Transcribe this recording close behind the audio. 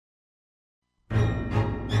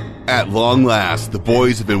At long last, the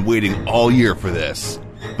boys have been waiting all year for this.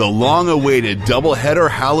 The long-awaited doubleheader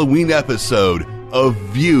Halloween episode of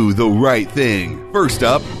View the Right Thing. First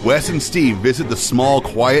up, Wes and Steve visit the small,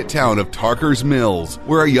 quiet town of Tarker's Mills,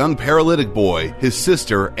 where a young paralytic boy, his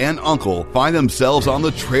sister, and uncle find themselves on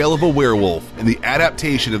the trail of a werewolf in the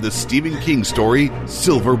adaptation of the Stephen King story,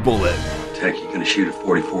 Silver Bullet. What the heck you gonna shoot a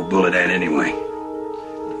 .44 bullet at anyway?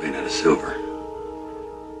 Made out of silver.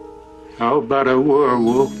 How about a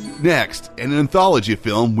werewolf? Next, an anthology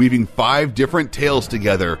film weaving 5 different tales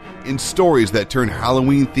together in stories that turn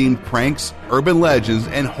Halloween-themed pranks, urban legends,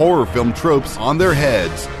 and horror film tropes on their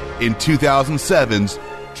heads in 2007's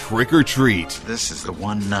Trick or Treat. This is the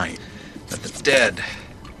one night that the dead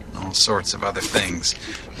and all sorts of other things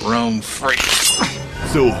roam free.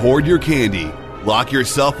 So hoard your candy, lock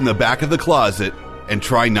yourself in the back of the closet, and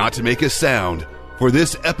try not to make a sound for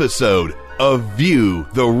this episode of View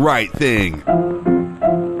the Right Thing.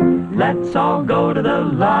 Let's all go to the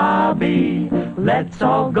lobby. Let's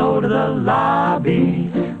all go to the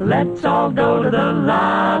lobby. Let's all go to the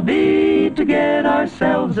lobby to get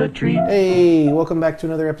ourselves a treat. Hey, welcome back to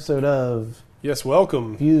another episode of Yes,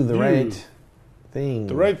 welcome. View the Right Thing.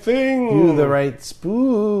 The right thing. View the right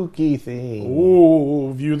spooky thing.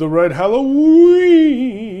 Oh, view the right Halloweeny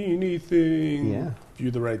thing. Yeah. View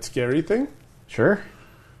the right scary thing. Sure.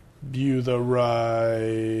 View the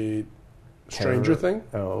right stranger thing.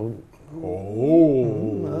 Oh.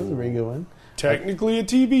 Oh. That was a very good one. Technically a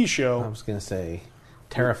TV I show. was going to say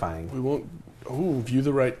terrifying. We won't... Oh, view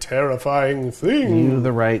the right terrifying thing. View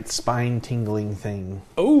the right spine-tingling thing.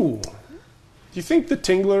 Oh. Do you think the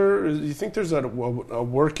Tingler... Do you think there's a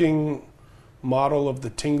working model of the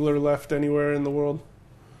Tingler left anywhere in the world?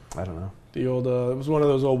 I don't know. The old... it was one of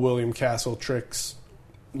those old William Castle tricks.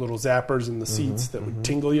 Little zappers in the seats that would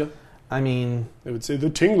tingle you. I mean... They would say, the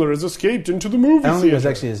Tingler has escaped into the movie I don't theater. think it was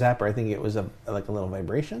actually a zapper. I think it was like a little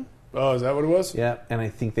vibration. Oh, is that what it was? Yeah, and I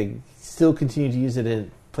think they still continue to use it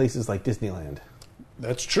in places like Disneyland.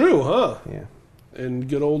 That's true, huh? Yeah. In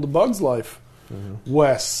good old Bug's Life.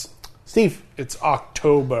 Wes, Steve. it's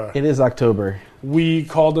October. It is October. We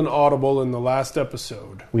called an audible in the last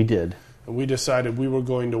episode. We did. And we decided we were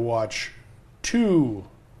going to watch 2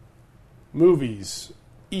 movies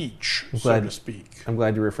each, so to speak. I'm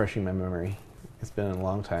glad you're refreshing my memory. It's been a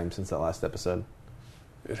long time since that last episode.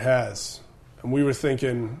 It has. And we were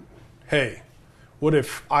thinking, hey, what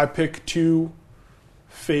if I pick 2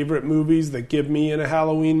 favorite movies that get me in a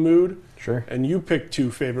Halloween mood? Sure. And you pick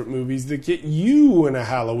 2 favorite movies that get you in a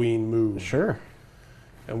Halloween mood. Sure.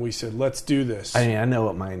 And we said, let's do this. I mean, I know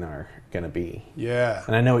what mine are going to be. Yeah.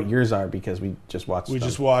 And I know what yours are because we just watched them. We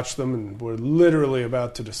just watched them, and we're literally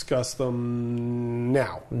about to discuss them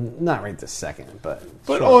now. Not right this second, but...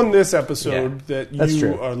 But sure. on this episode that That's you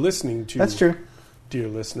true. are listening to, That's true. dear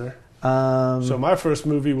listener. So So my first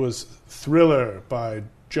movie was Thriller by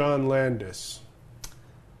John Landis.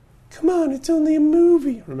 Come on, it's only a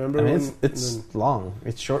movie. Remember? I mean, when, it's long.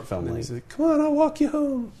 It's short film and he length. said, come on, I'll walk you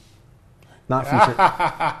home. Not feature...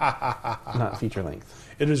 not feature length.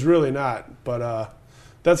 It is really not, but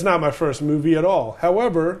that's not my first movie at all.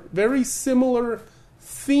 However, very similar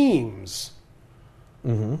themes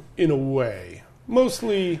in a way.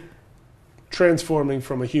 Mostly transforming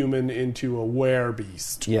from a human into a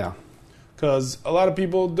werebeast. Yeah. Because a lot of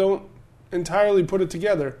people don't entirely put it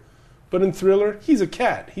together. But in Thriller, he's a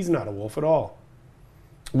cat. He's not a wolf at all.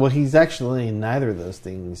 Well, he's actually neither of those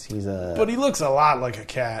things. He's a... But he looks a lot like a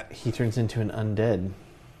cat. He turns into an undead.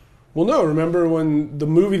 Well, no, remember when the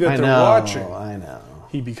movie that they're watching, I know.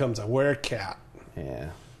 he becomes a werecat.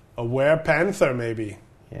 Yeah. A werepanther, maybe.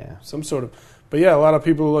 Yeah. Some sort of... But yeah, a lot of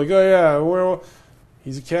people are like, oh yeah, werewolf.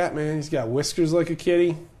 He's a cat, man. He's got whiskers like a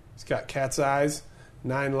kitty. He's got cat's eyes.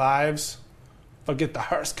 9 lives. Forget the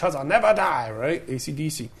hearse, cause I'll never die, right?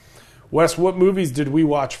 AC/DC. Wes, what movies did we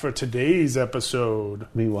watch for today's episode?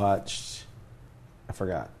 We watched... I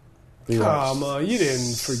forgot. Come on, you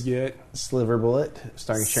didn't forget. Sliver Bullet,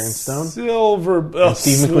 starring Sharon Stone. Steve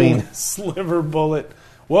McQueen. Sliver Bullet.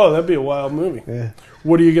 Whoa, that'd be a wild movie. Yeah.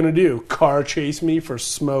 What are you going to do? Car chase me for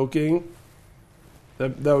smoking?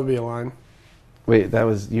 That would be a line. Wait, that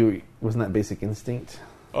was you. Wasn't that Basic Instinct?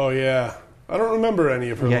 Oh, yeah. I don't remember any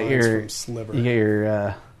of her lines from Sliver. You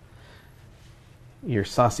get your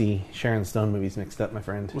saucy Sharon Stone movies mixed up, my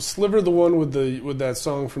friend. Was Sliver the one with that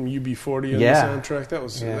song from UB40 on the soundtrack? That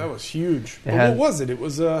was huge. What was it? It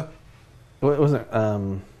was Well, it wasn't.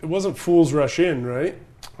 it wasn't Fools Rush In, right?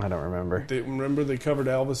 I don't remember. Remember they covered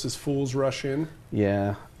Elvis's Fools Rush In?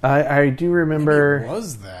 Yeah. I do remember. What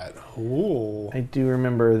was that? Ooh. I do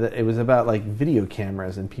remember that it was about like video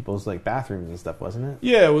cameras in people's like bathrooms and stuff, wasn't it?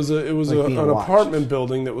 Yeah, it was Like being an watched. apartment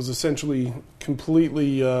building that was essentially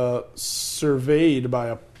completely surveyed by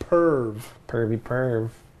a perv. Pervy perv.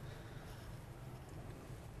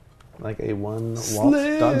 Like a one Walt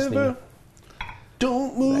Dogsney.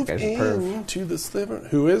 Don't move guy's a perv. into the sliver.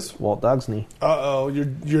 Who is? Walt Dogsney. Uh-oh,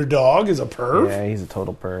 your dog is a perv? Yeah, he's a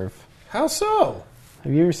total perv. How so?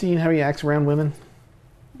 Have you ever seen how he acts around women?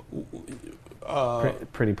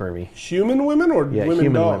 Pretty pervy. Human women or Yeah,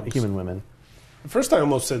 women dogs? human women. At first I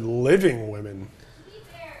almost said living women.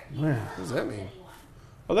 Yeah. What does that mean?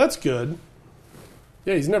 Oh, that's good.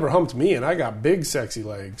 Yeah, he's never humped me, and I got big, sexy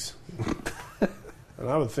legs. And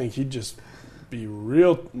I would think he'd just be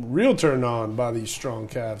real turned on by these strong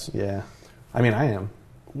calves. Yeah. I mean, I am.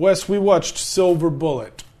 Wes, we watched Silver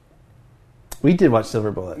Bullet, We did watch Silver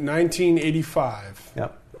Bullet. 1985.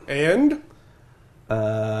 Yep. And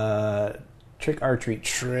Trick or Treat.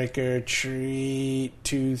 Trick or Treat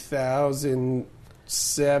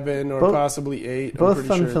 2007 or Both- possibly 8. I'm Both pretty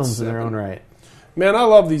fun sure it's films in their 7. own right. Man, I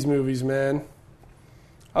love these movies, man.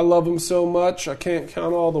 I love them so much, I can't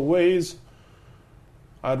count all the ways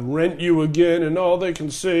I'd rent you again, and all they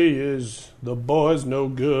can say is, the boy's no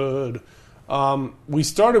good. We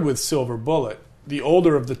started with Silver Bullet, the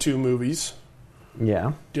older of the two movies.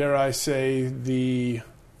 Yeah. Dare I say, the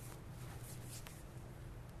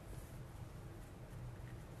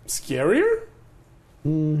scarier?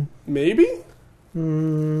 Maybe?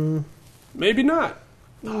 Maybe not.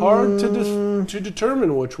 Hard to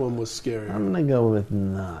determine which one was scarier. I'm going to go with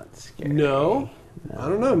not scary. No? I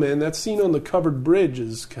don't know, man. That scene on the covered bridge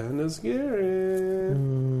is kind of scary.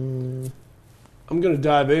 I'm going to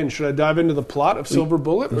dive in. Should I dive into the plot of Silver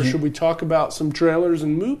Bullet, or should we talk about some trailers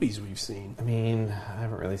and movies we've seen? I mean, I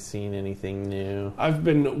haven't really seen anything new. I've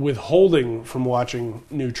been withholding from watching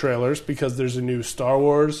new trailers because there's a new Star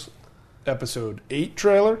Wars Episode 8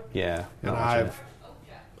 trailer, Yeah. and Not watching it.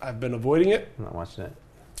 I've been avoiding it. I'm not watching it.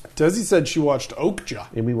 Desi said she watched Okja.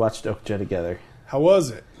 Yeah, we watched Okja together. How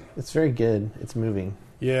was it? It's very good. It's moving.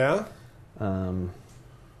 Yeah?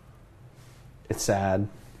 It's sad.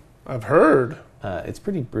 I've heard. It's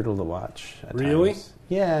pretty brutal to watch. At Really? times.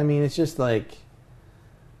 Yeah, I mean, it's just like,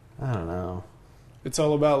 I don't know. It's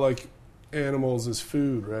all about, like, animals as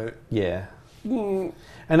food, right? Yeah. And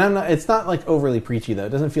I'm not. It's not like overly preachy though. It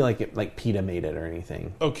doesn't feel like PETA made it or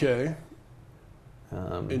anything. Okay.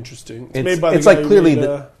 Interesting. It's made by the it's guy like who clearly made,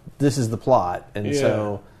 that this is the plot, and Yeah.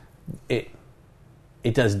 so it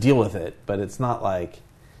does deal with it, but it's not like.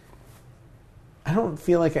 I don't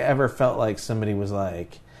feel like I ever felt like somebody was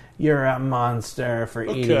like, "You're a monster for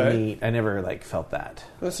eating Okay. meat." I never like felt that.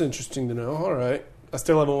 That's interesting to know. All right. I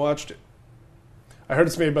still haven't watched it. I heard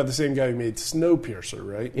it's made by the same guy who made Snowpiercer,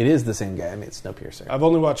 right? It is the same guy who made Snowpiercer. I've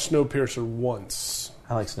only watched Snowpiercer once.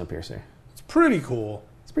 I like Snowpiercer. It's pretty cool.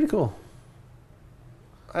 It's pretty cool.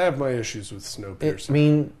 I have my issues with Snowpiercer. I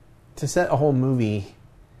mean, to set a whole movie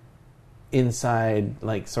inside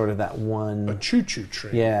like sort of that one a choo-choo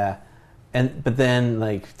train. Yeah. But then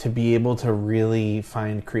like to be able to really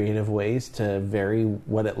find creative ways to vary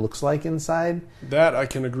what it looks like inside. That I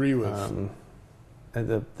can agree with.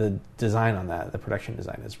 The design on that, the production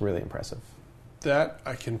design is really impressive. That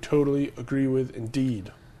I can totally agree with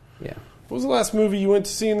indeed. Yeah. What was the last movie you went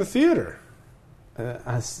to see in the theater?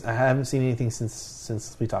 I haven't seen anything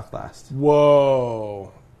since we talked last.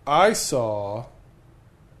 Whoa. I saw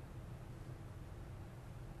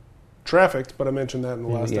Trafficked, but I mentioned that in the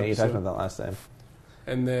last Yeah, episode. you talked about that last time.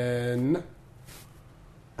 And then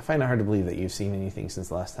I find it hard to believe that you've seen anything since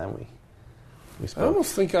the last time we I spoke.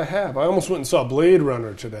 almost think I have. I almost went and saw Blade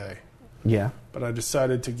Runner today, Yeah. but I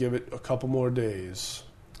decided to give it a couple more days.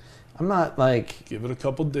 I'm not like Give it a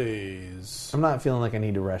couple days. I'm not feeling like I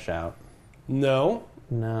need to rush out. No.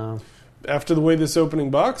 No. After the way this opening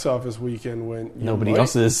box office weekend went, Nobody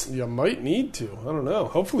else is. You might need to. I don't know.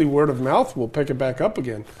 Hopefully, word of mouth will pick it back up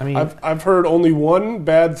again. I mean- I've heard only one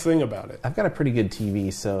bad thing about it. I've got a pretty good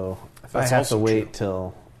TV, so if That's I have to also wait true.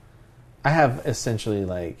 till I have essentially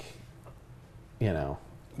like, you know,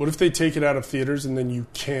 What if they take it out of theaters and then you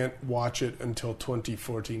can't watch it until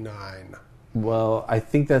 2049? well, I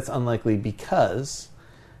think that's unlikely because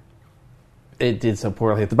it did so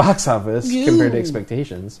poorly at the box office compared to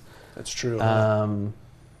expectations. That's true.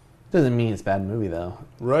 Doesn't mean it's a bad movie though.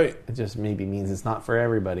 right. It just maybe means it's not for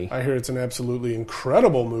everybody. I hear it's an absolutely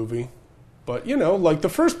incredible movie. But, like the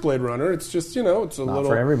first Blade Runner, it's just, it's a Not little...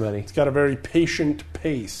 for everybody. It's got a very patient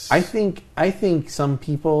pace. I think some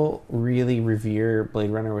people really revere Blade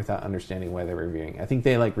Runner without understanding why they're reviewing. I think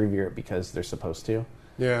they like revere it because they're supposed to.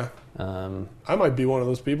 Yeah. Um, I might be one of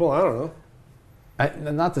those people. I don't know.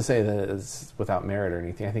 not to say that it's without merit or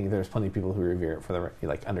anything. I think there's plenty of people who revere it for the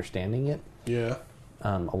like understanding it. Yeah.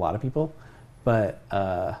 A lot of people, but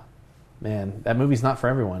man, that movie's not for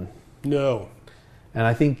everyone. No. And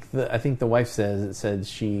I think the wife said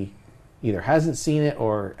she either hasn't seen it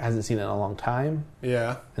or hasn't seen it in a long time.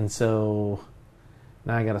 Yeah. And so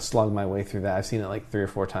now I got to slog my way through that. I've seen it like 3 or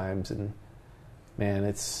 4 times, and man,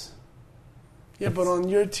 but on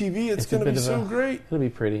your TV, it's going to be so great. It'll be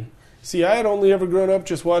pretty. See, I had only ever grown up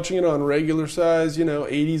just watching it on regular size,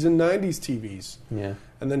 80s and 90s TVs. Yeah.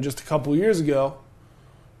 And then just a couple years ago,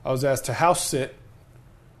 I was asked to house sit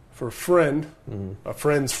for a friend, a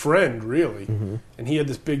friend's friend, really. Mm-hmm. And he had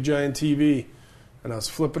this big giant TV. And I was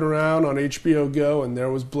flipping around on HBO Go, and there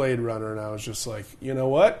was Blade Runner. And I was just like, you know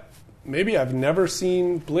what? Maybe I've never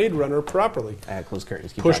seen Blade Runner properly. Close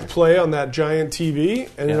curtains. Pushed play on that giant TV,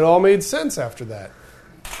 and it all made sense after that.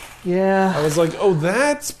 Yeah. I was like, oh,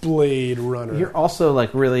 that's Blade Runner. You're also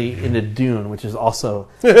like really into Dune, which is also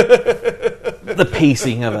the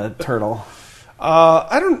pacing of a turtle.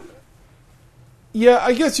 I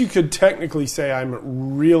guess you could technically say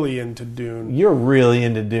I'm really into Dune. You're really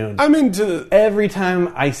into Dune. I'm into... Every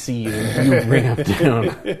time I see you, you bring up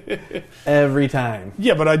Dune. Every time.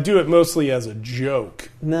 Yeah, but I do it mostly as a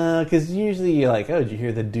joke. No, because usually you're like, oh, did you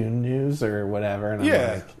hear the Dune news or whatever? And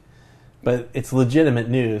I'm like, but it's legitimate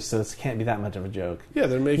news, so it can't be that much of a joke. Yeah,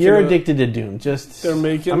 they're making... You're addicted to Dune. I'm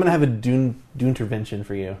going to have a Dune intervention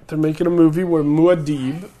for you. They're making a movie where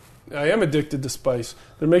Muad'Dib... I am addicted to spice.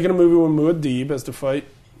 They're making a movie where Muad'Dib has to fight...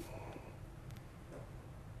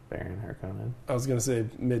 Baron Harkonnen. I was going to say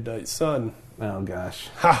Midnight Sun. Oh, gosh.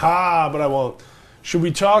 Ha-ha, but I won't. Should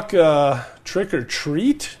we talk Trick or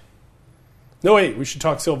Treat? No, wait, we should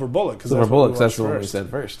talk Silver Bullet. Silver Bullet, that's the one we said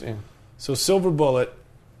first. Yeah. So Silver Bullet,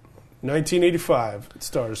 1985. It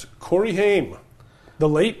stars Corey Haim, the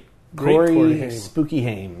late, great Corey Haim. Spooky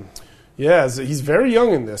Haim. Yeah, he's very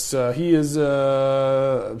young in this. He is,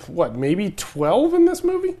 maybe 12 in this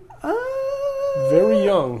movie? Very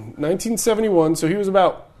young. 1971, so he was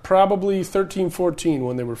about probably 13, 14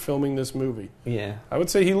 when they were filming this movie. Yeah. I would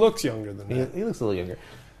say he looks younger than that. He looks a little younger.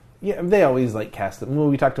 Yeah, they always like cast him. When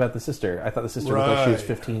we talked about the sister, I thought the sister looked like she was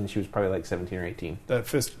 15. She was probably like 17 or 18.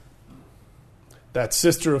 That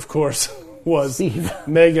sister, of course, was Steve.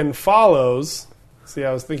 Megan Follows. See,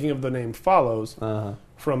 I was thinking of the name Follows.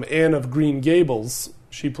 From Anne of Green Gables.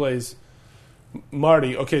 She plays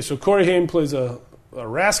Marty. Okay, so Corey Haim plays a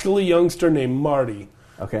rascally youngster named Marty.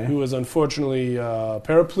 Okay. Who is unfortunately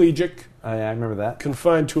paraplegic. I remember that.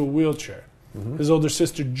 Confined to a wheelchair. Mm-hmm. His older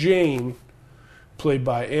sister Jane, played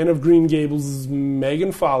by Anne of Green Gables'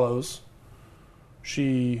 Megan Follows.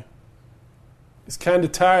 She is kind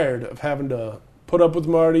of tired of having to put up with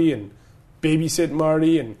Marty and babysit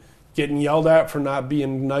Marty and getting yelled at for not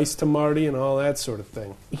being nice to Marty and all that sort of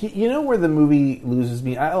thing. You know where the movie loses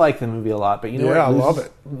me? I like the movie a lot, but you know where I love it.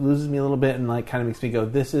 Loses me a little bit and like kind of makes me go,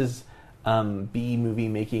 this is B movie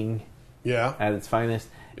making at its finest.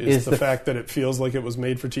 Is the fact that it feels like it was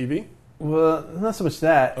made for TV? Well, not so much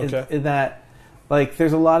that. Okay. Is that like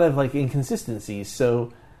there's a lot of like inconsistencies.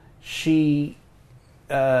 So she,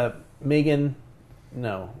 Megan,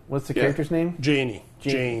 no, what's the character's name? Janie.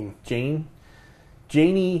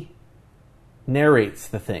 Janie narrates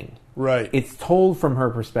the thing. Right. It's told from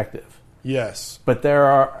her perspective. Yes. But there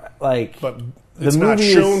are, like... But it's not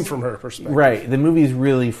shown from her perspective. Right. The movie is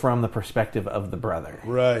really from the perspective of the brother.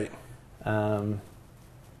 Right. It's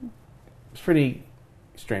pretty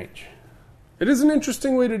strange. It is an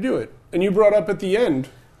interesting way to do it. And you brought up at the end,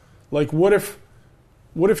 like, what if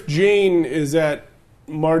Jane is at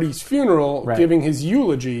Marty's funeral giving his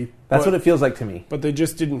eulogy... That's what it feels like to me. But they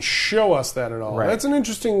just didn't show us that at all. Right. That's an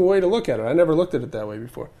interesting way to look at it. I never looked at it that way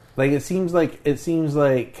before. Like it seems like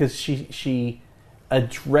because she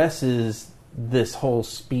addresses this whole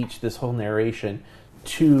speech, this whole narration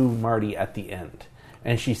to Marty at the end,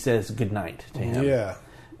 and she says goodnight to him. Yeah.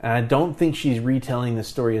 And I don't think she's retelling the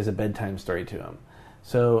story as a bedtime story to him.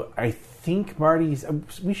 So I think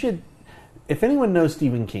we should, if anyone knows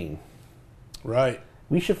Stephen King, right.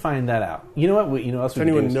 We should find that out. You know what? If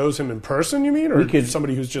anyone knows him in person, you mean? Or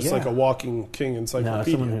somebody who's just like a walking King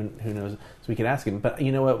encyclopedia? No, someone who knows. So we could ask him. But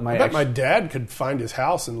you know what? I bet my dad could find his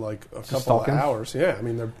house in like a couple of hours. Yeah, I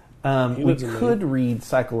mean, we could read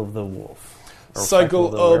Cycle of the Wolf.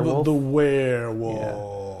 Cycle of the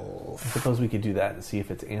Werewolf. Yeah. I suppose we could do that and see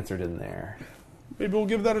if it's answered in there. Maybe we'll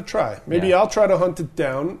give that a try. Maybe I'll try to hunt it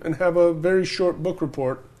down and have a very short book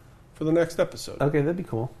report for the next episode. Okay, that'd be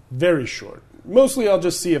cool. Very short. Mostly I'll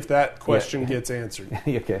just see if that question gets answered.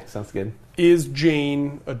 Okay, sounds good. Is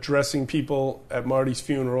Jane addressing people at Marty's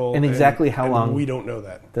funeral? And exactly how and long we don't know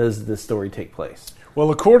that. does the story take place?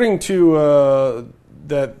 Well, according to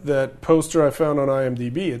that poster I found on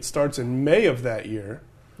IMDb, it starts in May of that year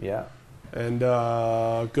Yeah. and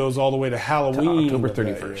goes all the way to Halloween. October of that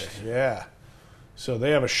 31st. year. Yeah. So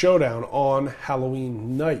they have a showdown on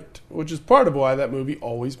Halloween night, which is part of why that movie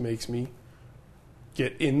always makes me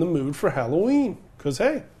get in the mood for Halloween. Because,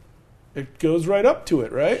 hey, it goes right up to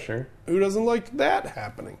it, right? Sure. Who doesn't like that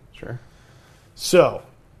happening? Sure. So,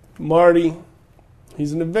 Marty,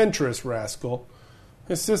 he's an adventurous rascal.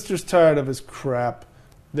 His sister's tired of his crap.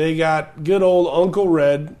 They got good old Uncle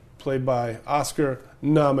Red, played by Oscar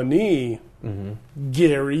nominee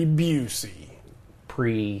Gary Busey.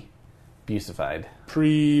 Pre-busified.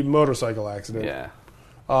 Pre-motorcycle accident. Yeah.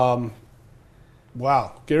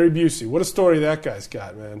 Wow, Gary Busey. What a story that guy's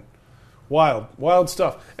got, man. Wild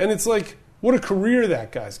stuff. And it's like, what a career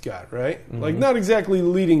that guy's got, right? Like, not exactly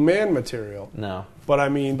leading man material. No. But, I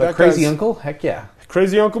mean, But that Crazy guy's Uncle? Heck yeah.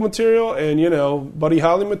 Crazy Uncle material and, Buddy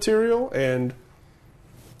Holly material and,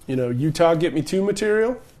 Utah Get Me Too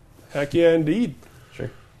material. Heck yeah, indeed.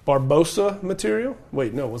 Sure. Barbosa material.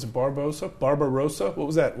 Wait, no, was it Barbosa? Barbarossa? What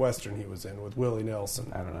was that Western he was in with Willie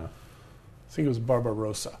Nelson? I don't know. I think it was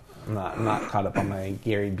Barbarossa. I'm not caught up on my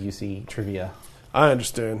Gary Busey trivia. I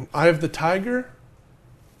understand. Eye of the Tiger,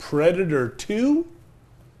 Predator 2,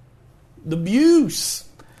 The Buse.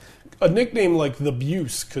 A nickname like The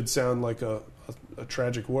Buse could sound like a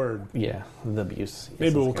tragic word. Yeah, the abuse. Yes, Maybe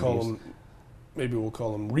it's we'll like call abuse.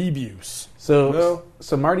 him Rebuse. So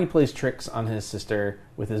No? Marty plays tricks on his sister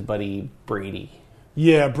with his buddy Brady.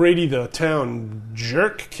 Yeah, Brady the town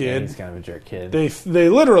jerk Yeah, kid. he's kind of a jerk kid. They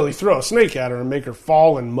literally throw a snake at her and make her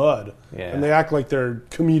fall in mud. Yeah. And they act like they're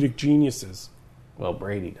comedic geniuses. Well,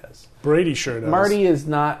 Brady does. Brady sure does. Marty is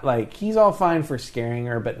not like, he's all fine for scaring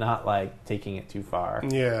her, but not like taking it too far.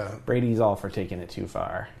 Yeah, Brady's all for taking it too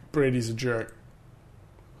far. Brady's a jerk.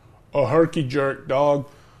 A herky jerk, dog.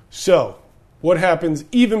 So, what happens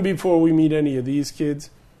even before we meet any of these kids?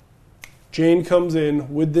 Jane comes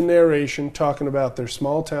in with the narration talking about their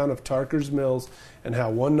small town of Tarker's Mills and how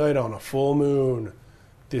one night on a full moon,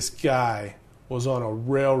 this guy was on a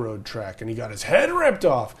railroad track and he got his head ripped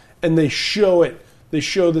off. And they show it. They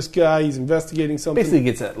show this guy, he's investigating something. Basically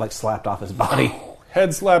gets it like slapped off his body.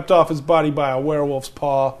 Head slapped off his body by a werewolf's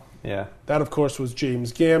paw. Yeah. That, of course, was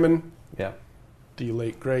James Gammon, Yeah. the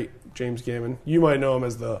late, great James Gammon. You might know him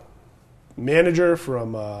as the manager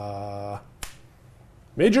from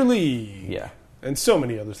Major League. Yeah. And so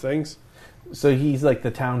many other things. So he's like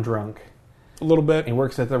the town drunk. A little bit. He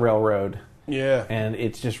works at the railroad. Yeah. And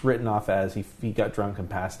it's just written off as he got drunk and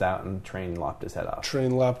passed out and the train lopped his head off.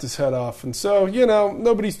 Train lopped his head off. And so,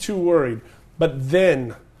 nobody's too worried. But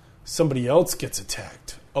then somebody else gets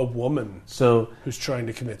attacked. A woman So, who's trying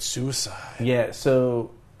to commit suicide. yeah,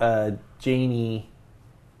 so Janie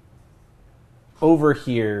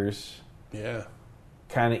overhears, Yeah.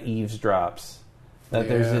 kind of eavesdrops, that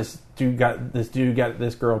there's Yeah. this dude got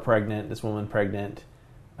this girl pregnant, this woman pregnant,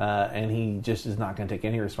 and he just is not going to take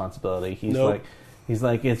any responsibility. Nope. He's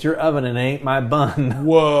like, it's your oven and it ain't my bun.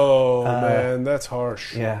 Whoa, man, that's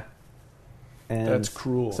harsh. Yeah. And That's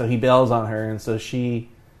cruel. So he bails on her, and so she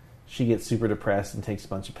gets super depressed and takes a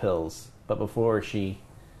bunch of pills. But before she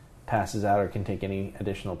passes out or can take any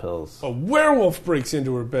additional pills, A werewolf breaks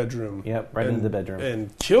into her bedroom. Yep, right into the bedroom.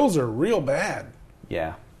 And kills her real bad.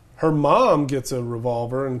 yeah, Her mom gets a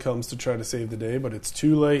revolver and comes to try to save the day, but it's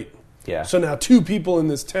too late. yeah. So now 2 people in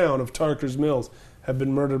this town of Tarker's Mills have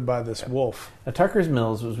been murdered by this wolf. Now, Tarker's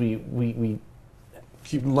Mills was we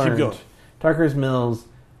Keep learned. going. Tarker's Mills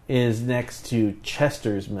is next to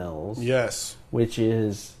Chester's Mills, Yes, which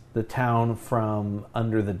is the town from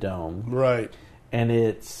Under the Dome, right. and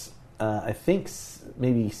it's I think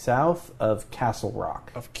maybe south of Castle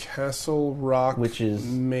Rock, Of Castle Rock, which is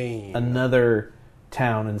Maine. another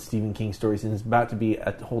town in Stephen King stories, and it's about to be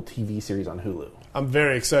a whole TV series on Hulu. I'm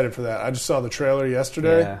very excited for that. I just saw the trailer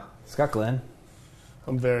yesterday. Yeah, Scott Glenn.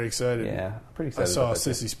 I'm very excited. Yeah, I'm pretty I excited. saw about that too.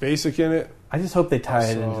 Sissy Spacek in it. I just hope they tie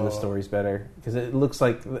it into the saw- stories better, because it looks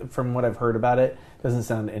like, from what I've heard about it, doesn't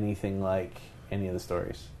sound anything like any of the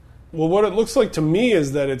stories. Well, what it looks like to me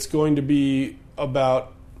is that it's going to be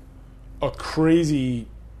about a crazy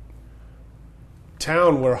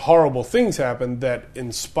town where horrible things happen that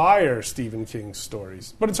inspire Stephen King's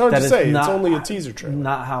stories. But it's hard That to is say. It's not- only a teaser trailer.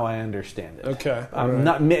 Not how I understand it. Okay, I'm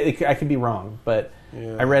alright. not. I could be wrong, but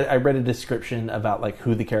Yeah. I read a description about like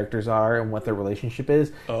who the characters are and what their relationship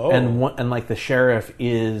is, Oh. and like the sheriff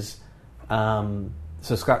is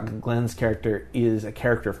So Scott Glenn's character is a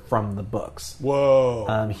character from the books.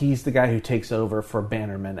 Whoa. He's the guy who takes over for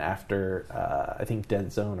Bannerman after, I think,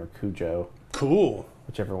 Dead Zone or Cujo. Cool.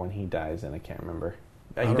 Whichever one he dies in, I can't remember.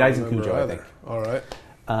 I He don't dies in remember Cujo, either. I think. All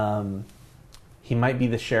right. He might be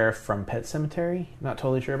the sheriff from Pet Sematary. Not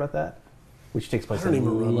totally sure about that. Which takes I place don't in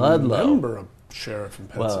even Ludlow. remember a sheriff in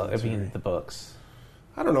Pet Well, I Sematary. mean, the books.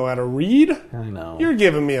 I don't know how to read. I know. You're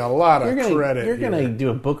giving me a lot of credit. You're here. gonna do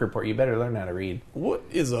a book report. You better learn how to read. What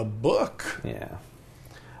is a book? Yeah.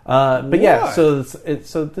 But yeah, Why? so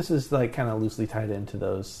so this is like kind of loosely tied into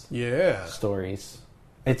those Yeah. stories.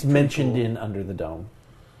 It's mentioned cool. in Under the Dome.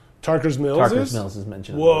 Tarker's Mills Tarker's is? Mills is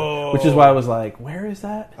mentioned. Whoa. Which is why I was like, where is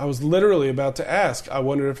that? I was literally about to ask. I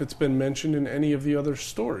wonder if it's been mentioned in any of the other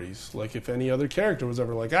stories. Like if any other character was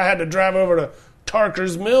ever like, I had to drive over to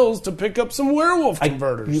Tarker's Mills to pick up some werewolf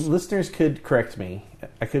converters. You listeners could correct me.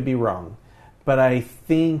 I could be wrong. But I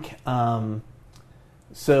think,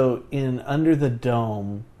 so in Under the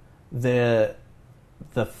Dome, the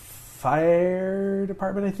fire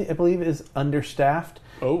department, I believe, is understaffed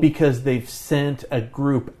because they've sent a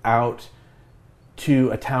group out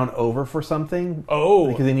to a town over for something.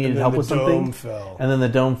 Because they needed help with something. Dome fell. And then the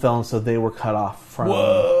dome fell, and so they were cut off from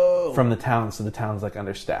the town. So the town's like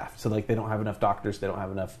understaffed. So like they don't have enough doctors. They don't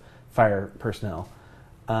have enough fire personnel.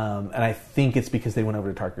 And I think it's because they went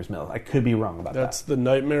over to Tarker's Mill. I could be wrong about That's the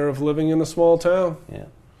nightmare of living in a small town. Yeah.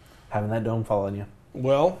 Having that dome fall on you.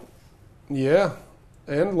 Well, yeah.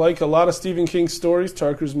 And like a lot of Stephen King stories,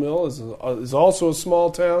 Tarker's Mill is also a small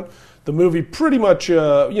town. The movie pretty much,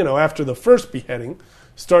 after the first beheading,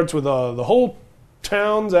 starts with the whole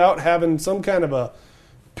town's out having some kind of a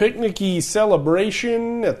picnicky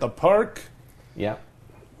celebration at the park. Yeah.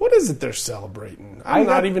 What is it they're celebrating? I'm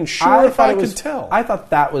not even sure if I could tell. I thought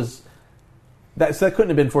that was... So that couldn't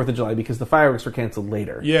have been 4th of July because the fireworks were canceled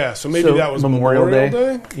later. Yeah, so maybe that was Memorial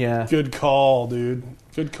Day? Yeah. Good call, dude.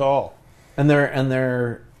 Good call. And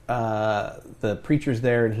they're the preacher's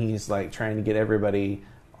there, and he's like trying to get everybody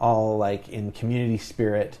all like in community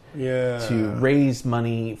spirit to raise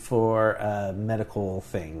money for a medical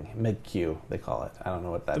thing, MedQ they call it. I don't know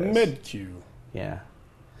what that is. The MedQ. Yeah.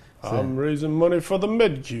 So, I'm raising money for the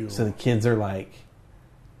MedQ. So the kids are like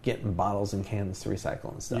getting bottles and cans to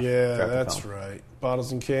recycle and stuff. Yeah, throughout the that's film. right.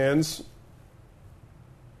 Bottles and cans.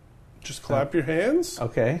 Just clap your hands.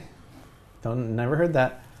 Okay. Never heard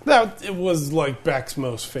that. That it was like Beck's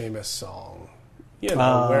most famous song. You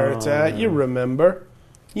know where it's at. You remember?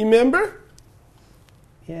 You remember?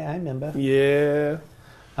 Yeah, I remember. Yeah.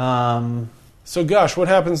 So, gosh, what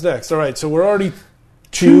happens next? All right, so we're already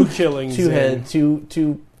two killings. Two in.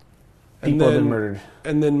 people have been murdered.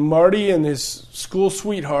 And then Marty and his school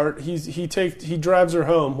sweetheart, he drives her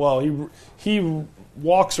home. Well, he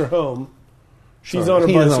walks her home. She's on her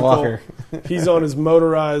He bicycle. doesn't walk her. He's on his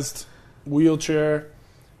motorized wheelchair.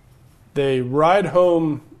 They ride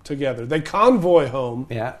home together. They convoy home.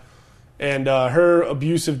 Yeah. And her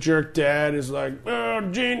abusive jerk dad is like,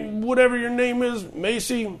 Jane, whatever your name is,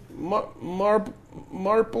 Macy, Marple.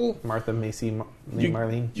 Martha, Macy,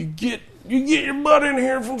 Marlene. You get your butt in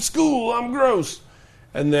here from school. I'm gross.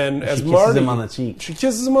 And then as She Marty, kisses him on the cheek. She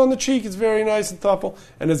kisses him on the cheek. It's very nice and thoughtful.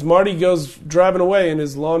 And as Marty goes driving away in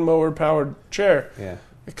his lawnmower-powered chair, Yeah.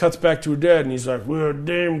 it cuts back to her dad, and he's like, well,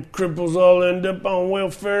 damn cripples all end up on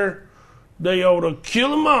welfare. They ought to kill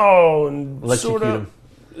them all. And Electrocute them.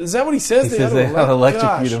 Is that what he says? He says they ought to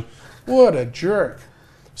electrocute Gosh, him. What a jerk.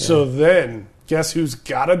 Yeah. So then, guess who's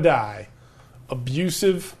got to die?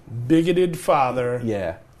 Abusive, bigoted father.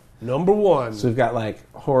 Yeah. Number one. So we've got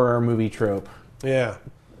like horror movie trope. Yeah.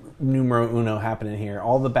 Numero uno happening here.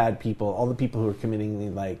 All the bad people, all the people who are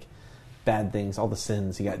committing like bad things, all the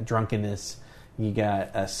sins. You got drunkenness, you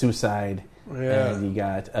got suicide, and you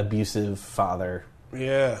got abusive father.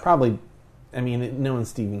 Yeah. Probably, I mean, knowing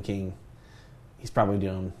Stephen King, he's probably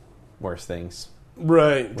doing worse things.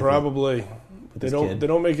 Right, probably. They kid.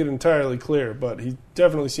 don't make it entirely clear, but he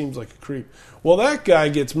definitely seems like a creep. Well, that guy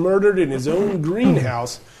gets murdered in his own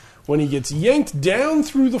greenhouse when he gets yanked down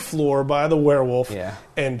through the floor by the werewolf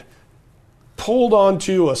and pulled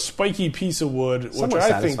onto a spiky piece of wood, Somewhat which I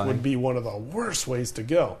satisfying. think would be one of the worst ways to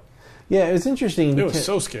go. Yeah, it was interesting. It was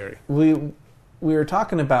so scary. We were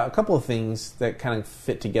talking about a couple of things that kind of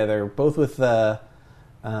fit together, both with the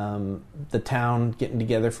town getting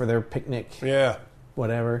together for their picnic,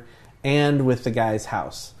 whatever, and with the guy's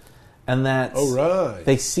house. And that's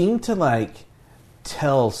they seem to like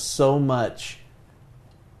tell so much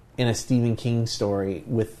in a Stephen King story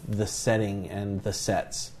with the setting and the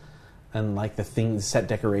sets and like the set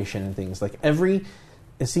decoration and things. Like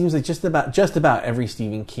it seems like just about every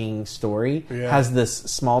Stephen King story has this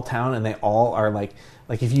small town, and they all are like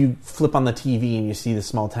if you flip on the TV and you see the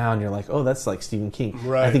small town, you're like, oh, that's like Stephen King.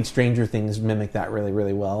 Right. I think Stranger Things mimic that really,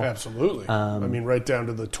 really well. Absolutely. I mean, right down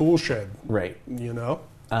to the tool shed. Right. You know?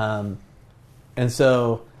 And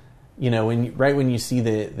so, you know, when you see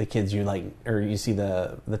the kids, you like, or you see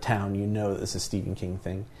the town, you know this is a Stephen King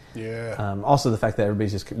thing. Yeah. Also, the fact that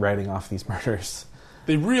everybody's just writing off these murders.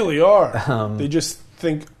 They really are. They just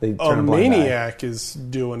think they a maniac is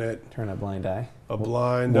doing it. Turn a blind eye. A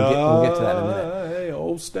blind eye. We'll get to that in a minute.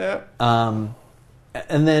 Oh, snap. And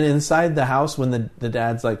then inside the house, when the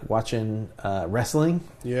dad's like watching wrestling,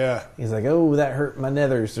 he's like, "Oh, that hurt my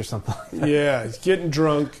nethers" or something. Like that. Yeah, he's getting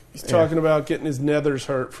drunk. He's talking about getting his nethers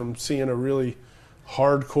hurt from seeing a really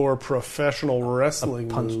hardcore professional wrestling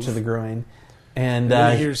punch to the groin, and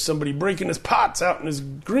he hears somebody breaking his pots out in his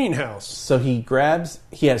greenhouse. So he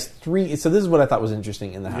has 3. So this is what I thought was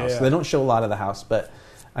interesting in the house. So they don't show a lot of the house, but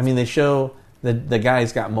I mean they show. The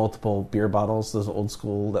guy's got multiple beer bottles, those old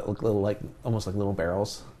school that look little almost like little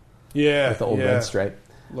barrels. Yeah, with the old red stripe.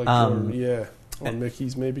 Like or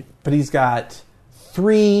Mickey's maybe. But he's got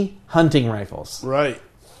 3 hunting rifles. Right.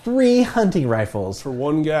 3 hunting rifles for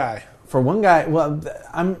one guy. For one guy. Well,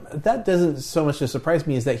 that doesn't so much to surprise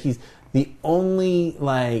me, is that he's the only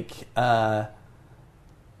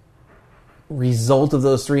result of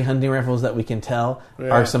those 3 hunting rifles that we can tell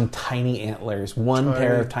are some tiny antlers. One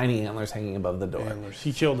pair of tiny antlers hanging above the door. Antlers.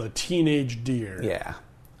 He killed a teenage deer. Yeah.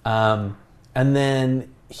 And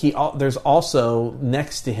then there's also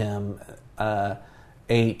next to him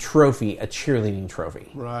a trophy, a cheerleading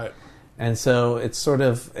trophy. Right. And so it's sort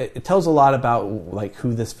of, it tells a lot about like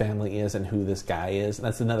who this family is and who this guy is. And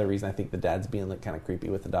that's another reason I think the dad's being like kind of creepy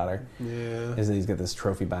with the daughter. Yeah. Is that he's got this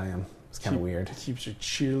trophy by him. It's kind of weird. Keeps your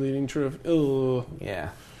cheerleading trophy. Ugh. Yeah.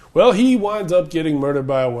 Well, he winds up getting murdered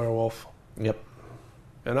by a werewolf. Yep.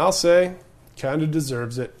 And I'll say, kind of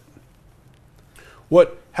deserves it.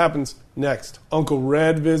 What happens next? Uncle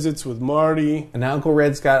Red visits with Marty. And now Uncle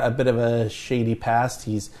Red's got a bit of a shady past.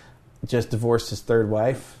 He's just divorced his 3rd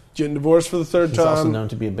wife. Getting divorced for the 3rd time. He's also known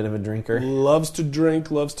to be a bit of a drinker. Loves to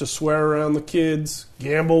drink, loves to swear around the kids,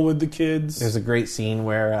 gamble with the kids. There's a great scene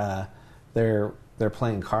where they're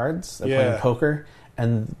playing cards, they're playing poker,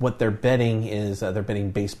 and what they're betting is they're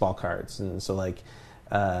betting baseball cards. And so like...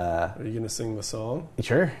 Are you going to sing the song?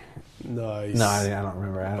 Sure. Nice. No, I don't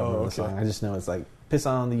remember. I don't remember the song. I just know it's like, piss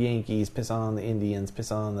on the Yankees, piss on the Indians,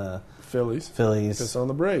 piss on the... Phillies. Piss on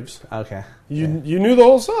the Braves. Okay. You knew the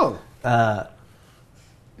whole song.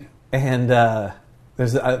 And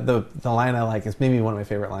there's the line I like, is maybe one of my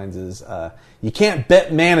favorite lines, is you can't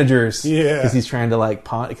bet managers. Yeah. Because he's trying to like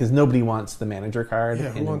pawn, because nobody wants the manager card.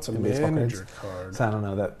 Yeah, who wants a manager card? So I don't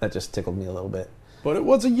know, that just tickled me a little bit. But it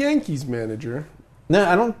was a Yankees manager. No,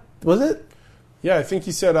 I don't, was it? Yeah, I think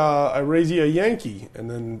he said, I raise you a Yankee.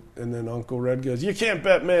 And then Uncle Red goes, you can't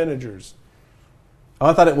bet managers. Oh,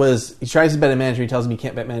 I thought it was, he tries to bet a manager, he tells him you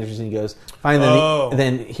can't bet managers, and he goes, fine,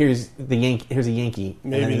 then here's a Yankee.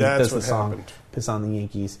 Maybe and then that's does what the song, happened. Piss on the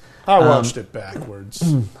Yankees. I watched it backwards.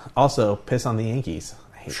 Also, piss on the Yankees.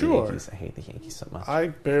 I hate the Yankees. I hate the Yankees so much. I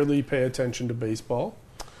barely pay attention to baseball.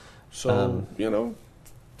 So,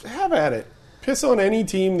 have at it. Piss on any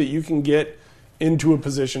team that you can get into a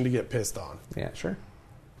position to get pissed on. Yeah, sure.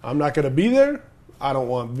 I'm not going to be there. I don't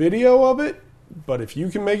want video of it. But if you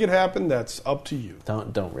can make it happen, that's up to you.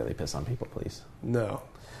 Don't really piss on people, please. No.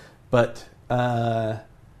 But,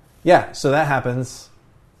 so that happens.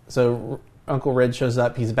 So Uncle Red shows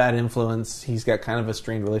up. He's a bad influence. He's got kind of a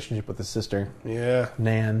strained relationship with his sister. Yeah.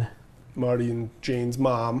 Nan. Marty and Jane's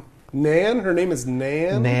mom. Nan? Her name is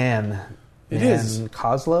Nan? Nan. It is.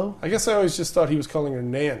 Coslow? I guess I always just thought he was calling her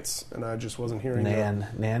Nance, and I just wasn't hearing Nan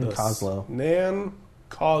Coslow. Nan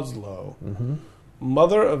Coslow. Mm-hmm.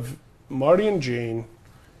 Mother of Marty and Jane,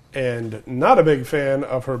 and not a big fan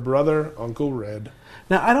of her brother, Uncle Red.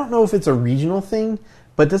 Now, I don't know if it's a regional thing,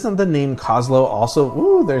 but doesn't the name Coslow also...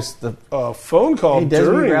 Ooh, there's the... phone call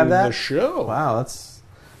during grab that? the show. Wow, that's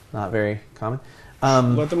not very common.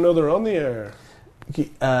 Let them know they're on the air.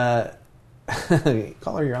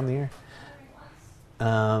 Caller, you're on the air.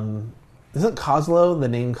 Doesn't Coslow, the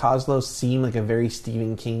name Coslow, seem like a very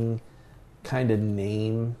Stephen King kind of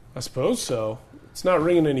name? I suppose so. It's not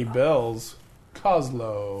ringing any bells.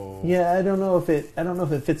 Coslow. Yeah, I don't know if it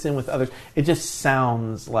fits in with others. It just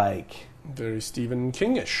sounds like very Stephen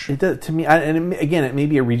King-ish. It does to me. Again, it may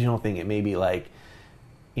be a regional thing. It may be like,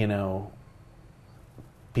 people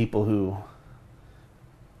who,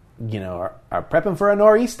 are prepping for a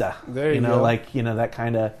nor'easter. There you go. That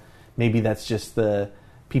kind of. Maybe that's just the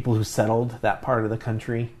people who settled that part of the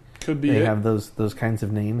country. Could be They it. have those kinds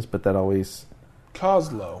of names, but that always...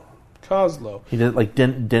 Coslow. He did like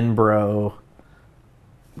Denbro,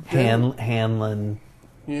 Hanlon,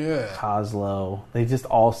 Yeah. Coslow. They just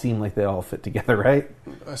all seem like they all fit together, right?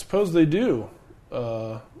 I suppose they do.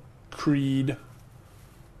 Creed.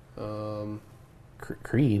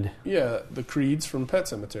 Creed. Yeah, the Creeds from Pet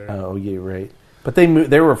Sematary. Oh, yeah, right. But they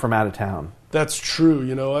were from out of town. That's true.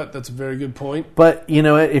 You know what? That's a very good point. But you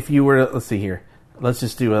know what? If you were to, let's see here. Let's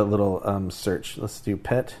just do a little search. Let's do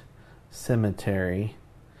Pet Cemetery.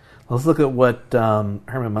 Let's look at what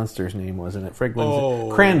Herman Munster's name was in it.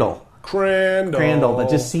 Crandall. Crandall. That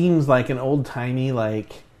just seems like an old timey,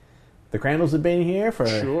 like the Crandalls have been here for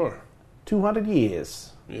Sure. 200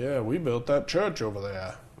 years. Yeah, we built that church over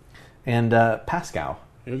there. And Pascal.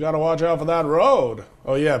 You got to watch out for that road.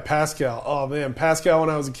 Oh, yeah, Pascal. Oh, man, Pascal, when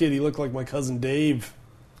I was a kid, he looked like my cousin Dave.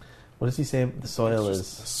 What does he say? The soil The is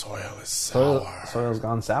soil is sour. soil's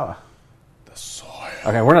gone sour. The soil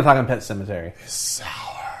Okay, we're not talking Pet Cemetery. is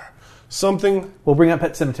sour. Something We'll bring up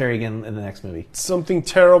Pet Cemetery again in the next movie.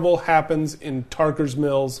 terrible happens in Tarker's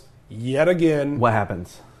Mills yet again. What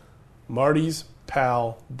happens? Marty's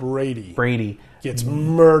pal, Brady, Brady, gets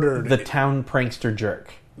murdered. the town prankster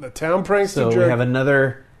jerk. The town prankster So jerk. we have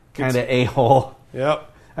another kind of a-hole. Yep.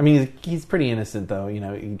 I mean, he's pretty innocent, though. You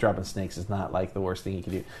know, dropping snakes is not like the worst thing he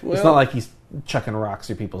could do. Well- It's not like he's chucking rocks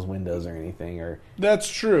through people's windows or anything. Or That's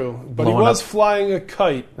true. But he Blowing was up- flying a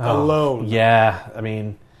kite alone. Yeah, I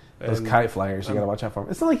mean, those And kite flyers, you got to watch out for them.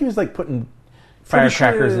 It's not like he was like putting Pretty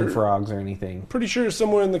firecrackers sure- in frogs or anything. Pretty sure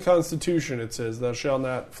somewhere in the Constitution it says, "Thou shalt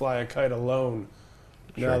not fly a kite alone."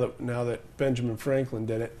 Sure. Now that Benjamin Franklin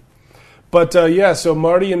did it. But yeah, so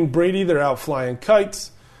Marty and Brady, they're out flying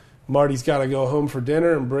kites. Marty's got to go home for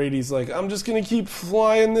dinner, and Brady's like, "I'm just gonna keep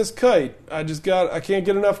flying this kite. I can't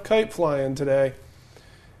get enough kite flying today."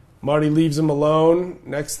 Marty leaves him alone.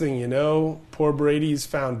 Next thing you know, poor Brady's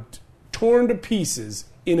found torn to pieces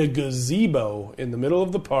in a gazebo in the middle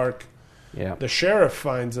of the park. Yeah. The sheriff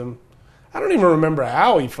finds him. I don't even remember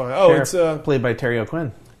how he finds. Oh, Sheriff, it's played by Terry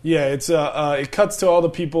O'Quinn. yeah, it's it cuts to all the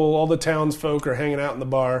people, all the townsfolk are hanging out in the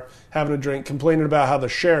bar, having a drink, complaining about how the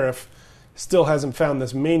sheriff still hasn't found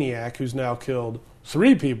this maniac who's now killed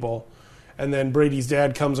 3 people. And then Brady's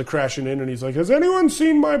dad comes a crashing in, and he's like, "Has anyone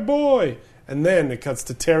seen my boy?" And then it cuts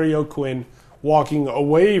to Terry O'Quinn walking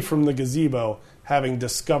away from the gazebo, having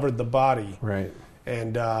discovered the body. Right.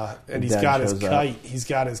 And he's Dad got his shows up. kite. He's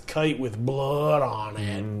got his kite with blood on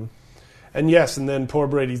it. And yes, and then poor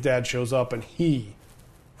Brady's dad shows up, and he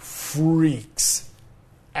freaks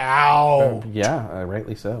out. Yeah,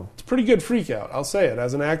 rightly so. It's a pretty good freak out. I'll say it.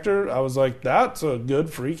 As an actor, I was like, that's a good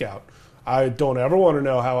freak out. I don't ever want to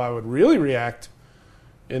know how I would really react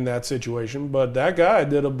in that situation, but that guy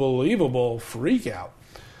did a believable freak out.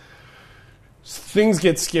 Things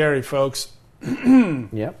get scary, folks.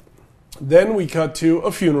 Yep. Then we cut to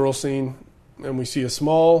a funeral scene, and we see a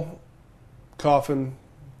small coffin,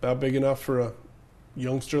 about big enough for a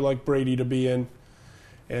youngster like Brady to be in,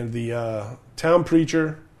 and the town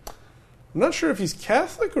preacher. I'm not sure if he's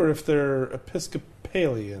Catholic or if they're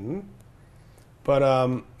Episcopalian,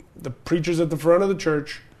 but the preacher's at the front of the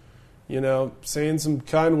church, you know, saying some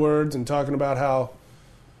kind words and talking about how,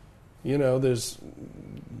 you know,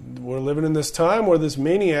 we're living in this time where this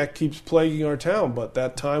maniac keeps plaguing our town, but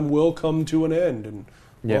that time will come to an end, and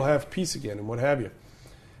we'll have peace again, and what have you.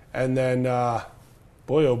 And then,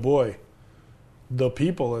 boy, oh boy, the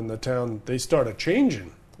people in the town, they started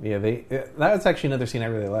changing. Yeah, that's actually another scene I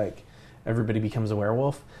really like. Everybody becomes a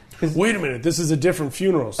werewolf. Wait a minute, this is a different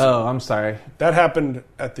funeral scene. Oh, I'm sorry. That happened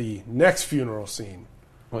at the next funeral scene.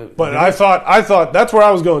 What- But I thought that's where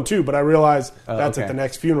I was going too, but I realized that's okay. at the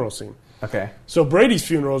next funeral scene. Okay. So Brady's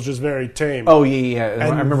funeral is just very tame. Oh, yeah. and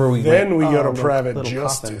I remember we then we go little- to Private little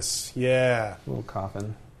Justice. Yeah. Coffin. Little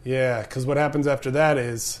coffin. Yeah, because what happens after that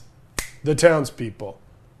is the townspeople,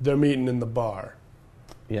 they're meeting in the bar,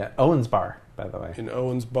 Yeah, Owen's Bar, by the way. in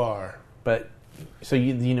Owen's bar. But so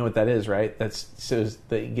you know what that is, right? That's so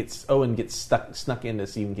that Owen gets snuck into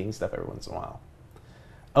Stephen King stuff every once in a while.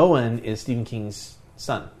 Owen is Stephen King's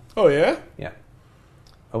son. Oh, yeah? Yeah,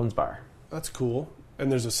 Owen's Bar, That's cool.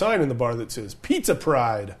 And there's a sign in the bar that says Pizza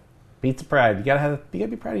Pride. Pizza Pride. You gotta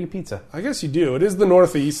be proud of your pizza. I guess you do. It is the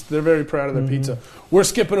Northeast. They're very proud of their pizza. We're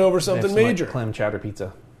skipping over They have something some, like, major. clam chowder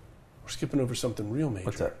pizza. We're skipping over something real major.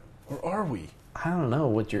 What's that? Or are we? I don't know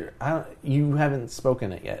what you haven't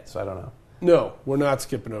spoken it yet, so I don't know. No, we're not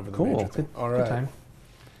skipping over the Cool. major thing. Good, All good right. time.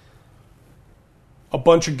 A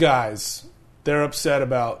bunch of guys, they're upset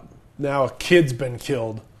about now a kid's been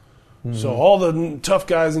killed So all the tough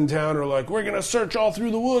guys in town are like, we're going to search all through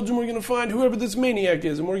the woods and we're going to find whoever this maniac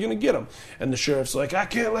is and we're going to get him. And the sheriff's like, I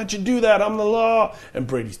can't let you do that. I'm the law. And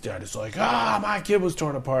Brady's dad is like, my kid was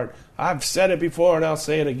torn apart. I've said it before and I'll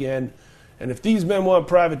say it again. And if these men want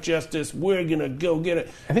private justice, we're going to go get it.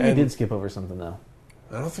 I think we did skip over something, though.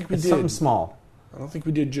 I don't think we It's did. something small. I don't think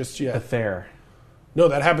we did just yet. The fair. No,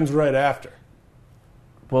 that happens right after.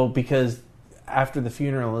 Well, because after the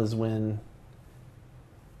funeral is when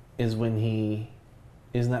he...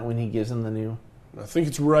 Isn't that when he gives him the new... I think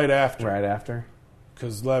it's right after. Right after?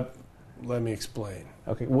 Because let me explain.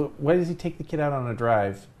 Okay, why does he take the kid out on a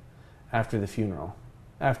drive after the funeral?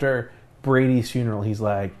 After Brady's funeral, he's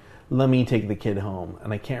like, let me take the kid home.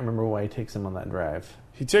 And I can't remember why he takes him on that drive.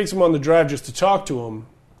 He takes him on the drive just to talk to him.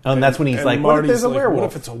 Oh, and that's when he's like, what if Marty's there's a like, werewolf?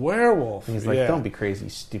 What if it's a werewolf? And he's like, Yeah. don't be crazy,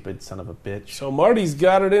 stupid son of a bitch. So Marty's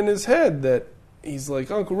got it in his head that he's like,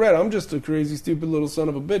 Uncle Red, I'm just a crazy, stupid little son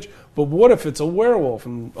of a bitch. But what if it's a werewolf?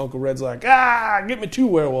 And Uncle Red's like, get me 2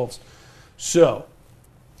 werewolves. So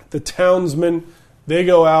the townsmen, they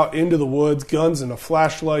go out into the woods, guns and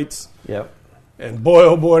flashlights. Yep. And boy,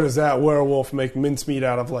 oh boy, does that werewolf make mincemeat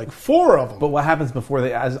out of like 4 of them. But what happens before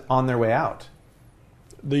they, as on their way out?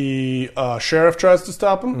 The sheriff tries to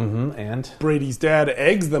stop him. Mm-hmm. And Brady's dad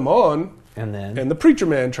eggs them on. then The preacher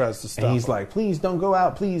man tries to stop and he's him. like, please don't go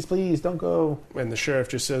out. Please don't go. And the sheriff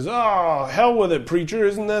just says, oh, hell with it, preacher.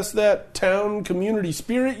 Isn't this that town community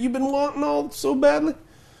spirit you've been wanting all so badly?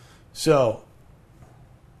 So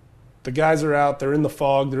the guys are out. They're in the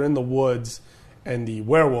fog. They're in the woods. And the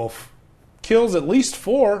werewolf kills at least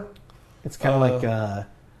 4. It's kind of like...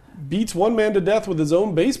 Beats one man to death with his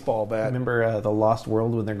own baseball bat. remember The Lost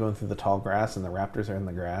World when they're going through the tall grass and the raptors are in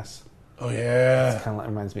the grass? Oh, yeah. Kind of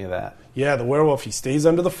reminds me of that. Yeah, the werewolf, he stays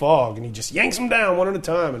under the fog, and he just yanks them down one at a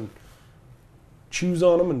time and chews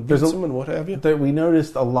on them and beats them and what have you. We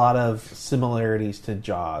noticed a lot of similarities to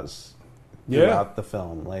Jaws throughout the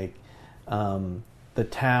film. Like the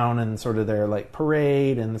town and sort of their like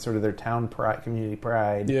parade and sort of their town pride, community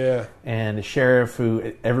pride. Yeah. And a sheriff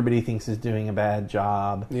who everybody thinks is doing a bad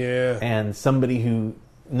job. Yeah. And somebody who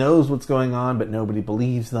knows what's going on but nobody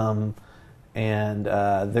believes them. And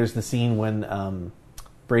there's the scene when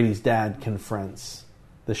Brady's dad confronts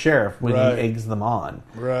the sheriff when Right. he eggs them on.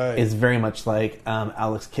 Right. It's very much like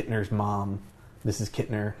Alex Kittner's mom, Mrs.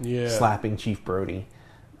 Kittner, Yeah. slapping Chief Brody.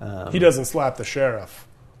 He doesn't slap the sheriff,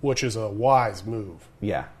 which is a wise move.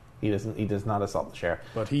 Yeah, he doesn't. He does not assault the sheriff.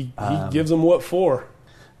 But he gives him what for.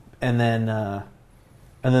 And then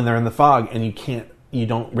they're in the fog, and you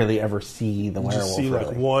don't really ever see the You werewolf. just see like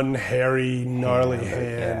really. one hairy, gnarly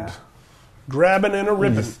hand Yeah. grabbing and a You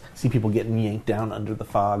ripping. just see people getting yanked down under the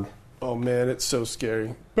fog. Oh man, it's so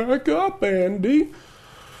scary. Back up, Andy.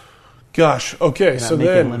 Gosh, okay, You're not so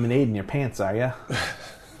making then lemonade in your pants, are you?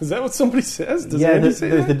 is that what somebody says? Does Yeah, Andy say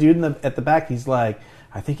there's that? the dude at the back. He's like,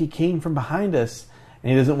 I think he came from behind us,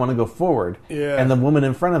 and he doesn't want to go forward. Yeah. And the woman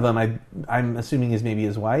in front of him, I'm assuming is maybe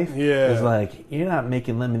his wife. Yeah. Is like, you're not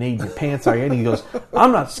making lemonade in your pants, are you? And he goes,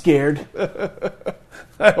 I'm not scared.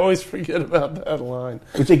 I always forget about that line.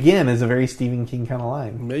 Which again is a very Stephen King kind of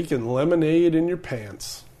line. Making lemonade in your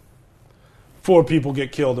pants. 4 people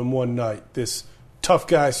get killed in one night. This tough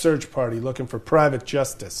guy search party looking for private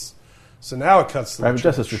justice. So now it cuts to Private the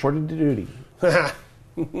Justice church. reporting to duty.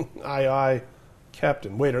 Aye,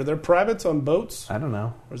 Captain. Wait, are there privates on boats? I don't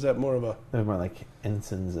know. Or is that more of a... They're more like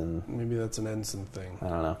ensigns and Maybe that's an ensign thing. I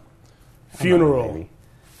don't know. Funeral. Maybe.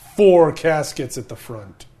 4 caskets at the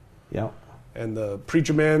front. Yep. And the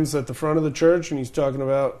preacher man's at the front of the church, and he's talking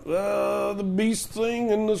about the beast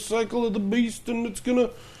thing and the cycle of the beast, and it's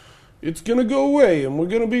gonna go away, and we're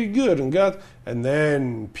gonna be good, and God. And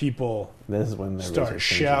then people This is when they start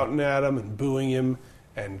shouting at him and booing him,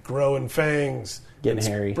 and growing fangs, Getting and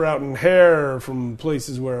hairy. sprouting hair from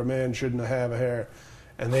places where a man shouldn't have a hair,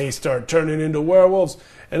 and they start turning into werewolves,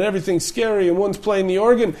 and everything's scary, and one's playing the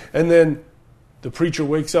organ, and then the preacher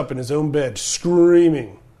wakes up in his own bed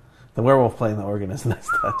screaming. The werewolf playing the organ is a nice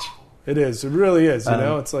touch. It is. It really is. You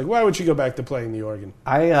know, it's like, why would you go back to playing the organ?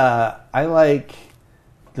 I like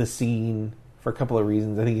the scene for a couple of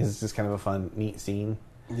reasons. I think it's just kind of a fun, neat scene.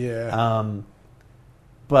 Yeah.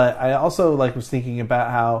 But I also was thinking about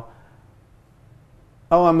how,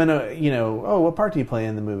 I'm gonna, what part do you play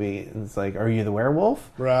in the movie? And it's like, are you the werewolf?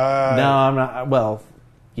 Right. No, I'm not. Well,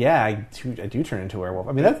 yeah, I do turn into a werewolf.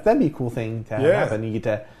 I mean, that'd be a cool thing to have happen. You get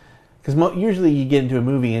to, because usually you get into a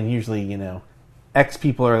movie and usually, X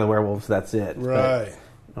people are the werewolves. That's it. Right. But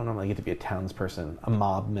you don't normally get to be a townsperson, a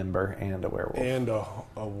mob member, and a werewolf. And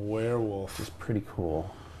a werewolf. It's pretty cool.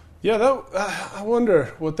 Yeah, I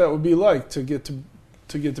wonder what that would be like to get to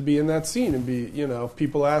to get to be in that scene and be,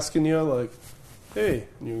 people asking you like, hey,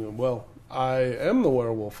 and you go, well, I am the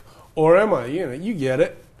werewolf. Or am I? You get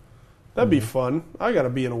it. That'd be fun. I got to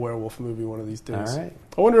be in a werewolf movie one of these days. All right.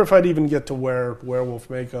 I wonder if I'd even get to wear werewolf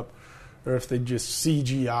makeup or if they just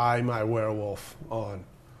CGI my werewolf on.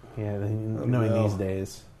 Yeah, knowing these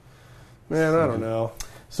days. Man, I don't know.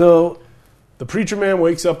 So the preacher man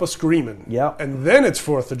wakes up a-screaming. Yep. And then it's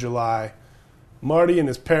 4th of July. Marty and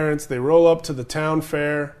his parents, they roll up to the town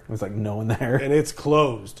fair. there's like no one there. And it's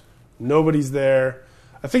closed. Nobody's there.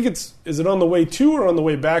 I think is it on the way to or on the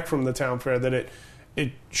way back from the town fair that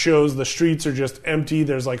it shows the streets are just empty.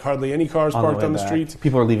 There's like hardly any cars parked on the streets.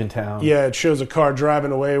 People are leaving town. Yeah, it shows a car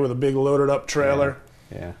driving away with a big loaded up trailer.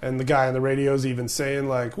 Yeah. And the guy on the radio is even saying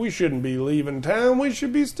like, we shouldn't be leaving town. We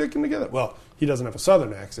should be sticking together. Well, he doesn't have a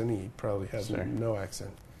southern accent. He probably has no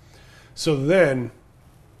accent. So then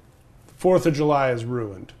 4th of July is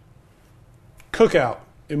ruined. Cookout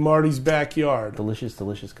in Marty's backyard. Delicious,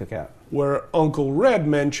 delicious cookout. Where Uncle Red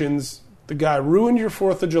mentions the guy ruined your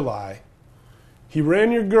 4th of July. He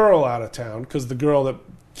ran your girl out of town because the girl that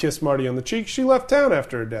kissed Marty on the cheek, she left town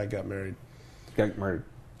after her dad got married. Got murdered.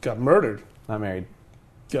 Got murdered. Not married.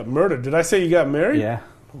 Got murdered. Did I say you got married? Yeah.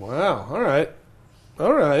 Wow. All right.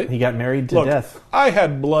 All right. He got married to Look, death. I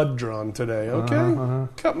had blood drawn today, okay?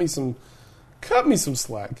 Cut me some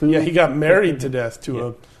slack. Yeah, he got married to death to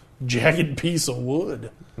a jagged piece of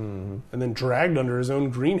wood. And then dragged under his own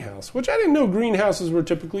greenhouse, which I didn't know greenhouses were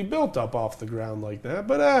typically built up off the ground like that,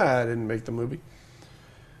 but I didn't make the movie.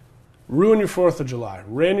 Ruined your 4th of July.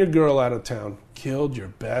 Ran your girl out of town. Killed your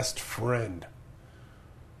best friend.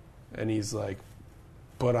 And he's like,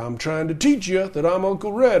 but I'm trying to teach you that I'm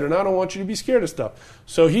Uncle Red and I don't want you to be scared of stuff.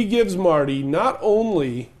 So he gives Marty not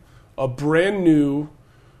only a brand new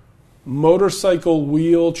motorcycle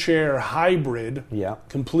wheelchair hybrid,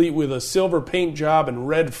 complete with a silver paint job and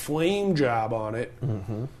red flame job on it.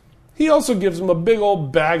 He also gives him a big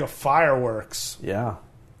old bag of fireworks. Yeah.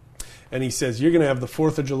 And he says, you're going to have the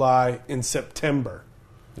 4th of July in September.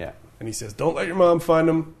 Yeah. And he says, don't let your mom find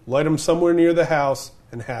them. Light them somewhere near the house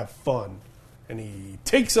and have fun. And he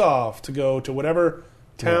takes off to go to whatever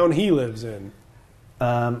town he lives in.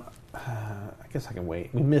 I guess I can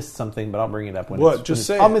wait. We missed something, but I'll bring it up when What? it's... Just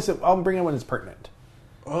say I'll it. miss it. I'll bring it when it's pertinent.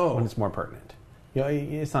 Oh. When it's more pertinent.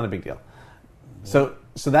 It's not a big deal. So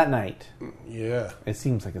that night... Yeah. It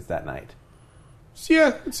seems like it's that night.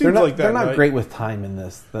 Yeah, it seems like that They're not night. great with time in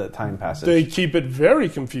the time passage. They keep it very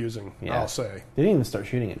confusing, I'll say. They didn't even start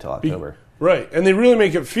shooting it until October. Right, and they really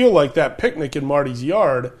make it feel like that picnic in Marty's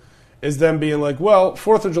yard is them being like, well,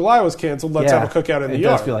 4th of July was canceled, let's have a cookout in the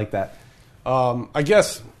yard. It does feel like that. I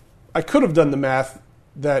guess I could have done the math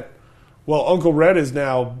that, well, Uncle Red is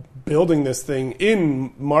now building this thing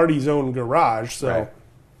in Marty's own garage, so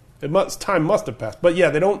time must have passed. But yeah,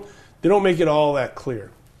 they don't make it all that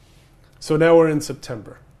clear. So now we're in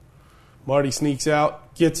September. Marty sneaks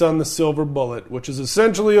out, gets on the Silver Bullet, which is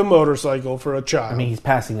essentially a motorcycle for a child. I mean, he's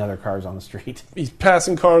passing other cars on the street. He's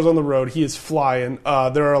passing cars on the road. He is flying.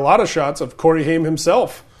 There are a lot of shots of Corey Haim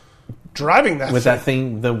himself driving that with thing. that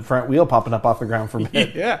thing, the front wheel popping up off the ground from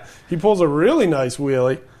it. Yeah, he pulls a really nice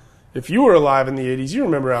wheelie. If you were alive in the 80s, you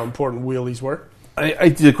remember how important wheelies were.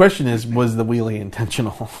 The question is, was the wheelie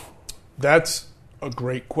intentional? That's a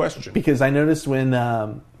great question. Because I noticed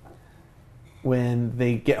when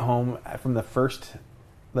they get home from the first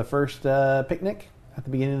picnic at the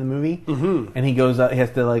beginning of the movie, and he goes up, he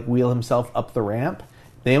has to like wheel himself up the ramp.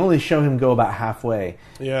 They only show him go about halfway.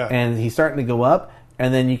 Yeah, and he's starting to go up,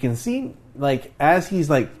 and then you can see like as he's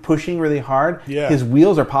like pushing really hard, his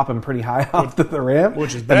wheels are popping pretty high off the ramp,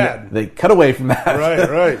 which is bad. They cut away from that.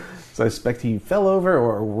 Right. So I suspect he fell over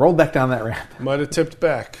or rolled back down that ramp. Might have tipped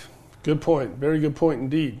back. Good point. Very good point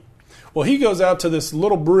indeed. Well, he goes out to this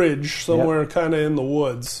little bridge somewhere kind of in the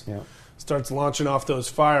woods, starts launching off those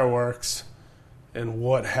fireworks, and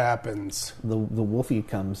what happens? The wolfie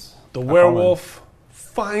comes. The werewolf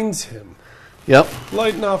finds him. Yep.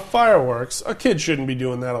 Lighting off fireworks. A kid shouldn't be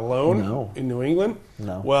doing that alone. No. In New England.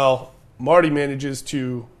 No. Well, Marty manages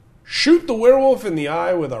to shoot the werewolf in the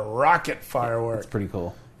eye with a rocket firework. It's pretty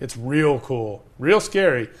cool. It's real cool. Real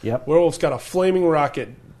scary. Yep. Werewolf's got a flaming rocket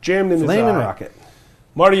jammed in his eye. Flaming rocket.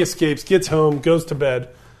 Marty escapes, gets home, goes to bed.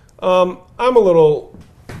 I'm a little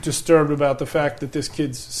disturbed about the fact that this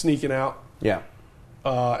kid's sneaking out. Yeah.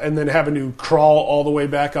 And then having to crawl all the way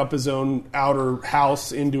back up his own outer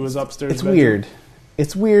house into his upstairs It's bedroom. weird.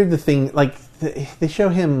 It's weird the thing, like, they show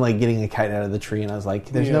him, like, getting a kite out of the tree, and I was like,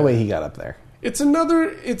 there's no way he got up there. It's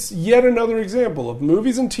yet another example of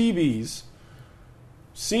movies and TVs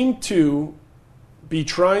seem to be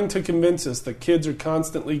trying to convince us that kids are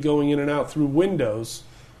constantly going in and out through windows.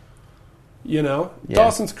 You know? Yeah.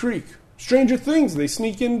 Dawson's Creek. Stranger Things, they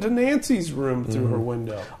sneak into Nancy's room through her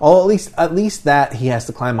window. Oh, at least that he has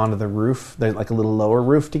to climb onto the roof. There's like a little lower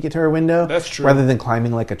roof to get to her window. That's true. Rather than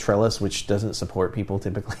climbing like a trellis, which doesn't support people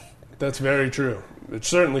typically. That's very true. It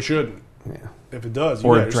certainly shouldn't. Yeah. If it does, you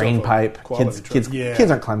Or got a drain yourself pipe. quality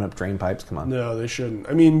Kids aren't climbing up drain pipes. Come on. No, they shouldn't.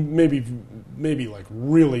 I mean, maybe like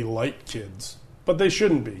really light kids, but they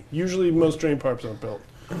shouldn't be. Usually, most drain pipes aren't built.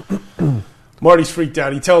 Marty's freaked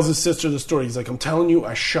out. He tells his sister the story. He's like, "I'm telling you,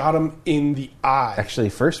 I shot him in the eye." Actually,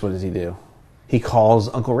 first, what does he do? He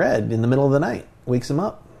calls Uncle Red in the middle of the night, wakes him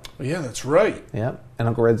up. Oh, yeah, that's right. Yep. And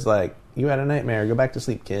Uncle Red's like, "You had a nightmare. Go back to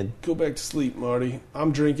sleep, kid." Go back to sleep, Marty.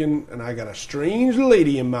 I'm drinking, and I got a strange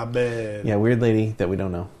lady in my bed. Yeah, weird lady that we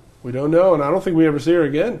don't know. We don't know, and I don't think we ever see her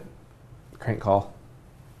again. Crank call.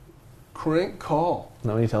 Crank call.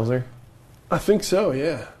 Know what he tells her? I think so,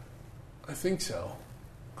 yeah. I think so.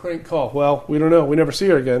 Crank call. Well, we don't know. We never see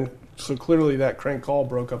her again. So clearly that crank call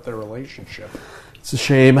broke up their relationship. It's a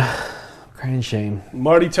shame. Crying shame.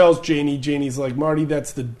 Marty tells Janie. Janie's like, "Marty,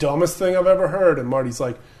 that's the dumbest thing I've ever heard." And Marty's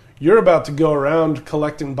like, "You're about to go around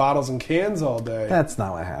collecting bottles and cans all day." That's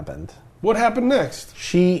not what happened. What happened next?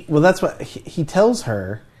 That's what he tells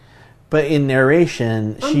her, but in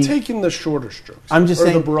narration, I'm taking the shorter strokes. I'm just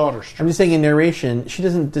saying the broader strokes. I'm just saying in narration, she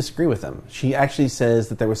doesn't disagree with him. She actually says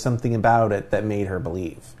that there was something about it that made her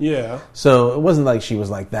believe. Yeah. So it wasn't like she was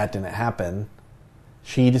like, that didn't happen.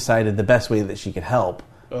 She decided the best way that she could help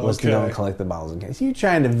was to go and collect the bottles and cans. You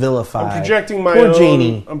trying to vilify I'm projecting my poor own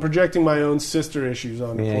Janie. I'm projecting my own sister issues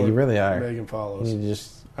on Yeah, you really are. Megan follows. You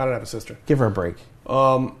just I don't have a sister. give her a break.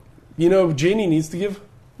 You know, Janie needs to give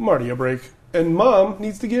Marty a break. And Mom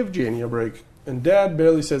needs to give Janie a break. And Dad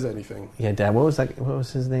barely says anything. Yeah, Dad. What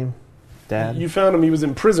was his name? Dad. You found him. He was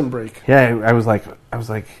in Prison Break. Yeah, I was like,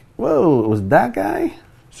 whoa, it was that guy?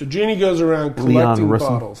 So Janie goes around collecting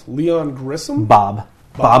bottles. Leon Grissom? Bob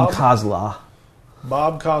Kozlaw.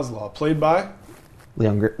 Bob Kozlaw. Played by?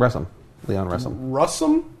 Leon Russum. Leon Russum.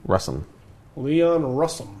 Russum? Russum. Leon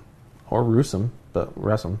Russum. Or Russum, but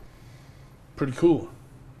Russum. Pretty cool.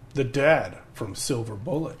 The dad from Silver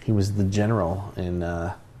Bullet. He was the general in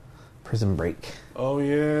Prison Break. Oh,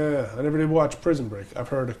 yeah. I never did watch Prison Break. I've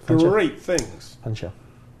heard great things. Fun show.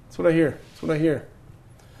 That's what I hear.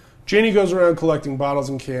 Janie goes around collecting bottles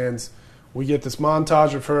and cans. We get this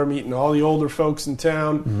montage of her meeting all the older folks in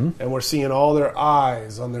town, and we're seeing all their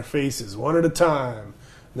eyes on their faces, one at a time. And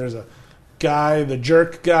there's a guy, the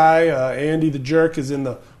jerk guy, Andy the jerk, is in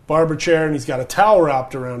the barber chair, and he's got a towel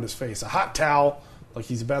wrapped around his face, a hot towel, like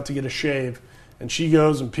he's about to get a shave. And she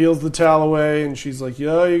goes and peels the towel away, and she's like,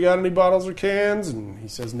 "Yo, you got any bottles or cans?" And he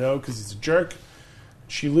says no, because he's a jerk.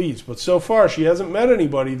 She leaves. But so far, she hasn't met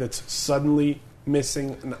anybody that's suddenly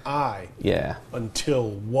missing an eye. Yeah. Until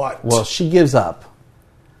what? Well, she gives up.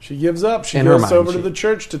 She gives up. She In her goes mind, over to the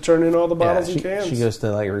church to turn in all the bottles and cans. She goes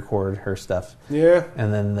to like record her stuff. Yeah.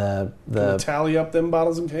 And then the tally up them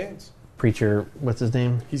bottles and cans. Preacher, what's his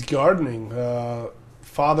name? He's gardening.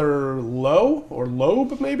 Father Lowe or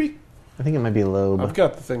Loeb, maybe? I think it might be Loeb. I've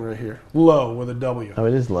got the thing right here. Lowe with a W. Oh,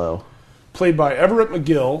 it is Lowe. Played by Everett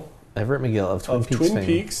McGill. Everett McGill of Twin Peaks Twin fame.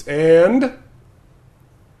 Peaks and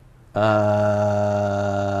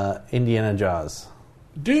Indiana Jaws.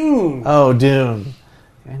 Dune. Oh, Dune.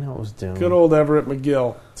 I know it was Dune. Good old Everett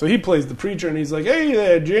McGill. So he plays the preacher, and he's like, "Hey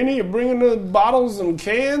there, Janie, you bringing the bottles and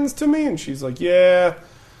cans to me?" And she's like, "Yeah."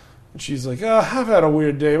 And she's like, "Oh, I've had a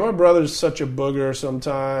weird day. My brother's such a booger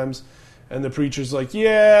sometimes." And the preacher's like,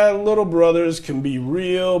 "Yeah, little brothers can be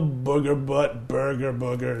real booger butt burger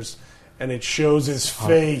boogers." And it shows his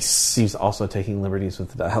face. He's also taking liberties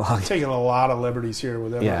with the dialogue. Taking a lot of liberties here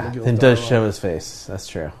with Everett McGill. It does show his face. That's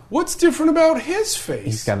true. What's different about his face?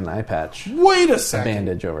 He's got an eye patch. Wait a A second.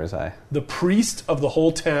 bandage over his eye. The priest of the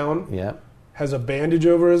whole town Yep. has a bandage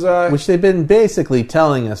over his eye. Which they've been basically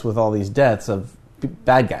telling us with all these deaths of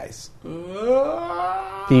bad guys.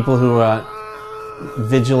 People who are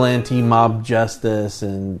vigilante mob justice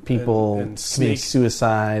and people and commit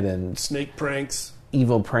suicide and snake pranks,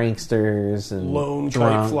 evil pranksters and lone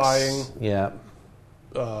drunks. kite flying, Yeah.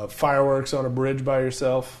 Fireworks on a bridge by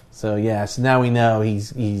yourself. So now we know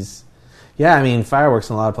he's yeah, I mean fireworks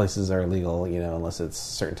in a lot of places are illegal, unless it's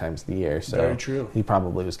certain times of the year. So Very true. He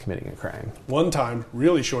probably was committing a crime. One time,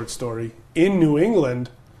 really short story, in New England,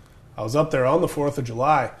 I was up there on the 4th of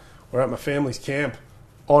July. We're at my family's camp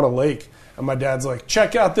on a lake. And my dad's like,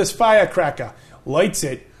 "Check out this firecracker." Lights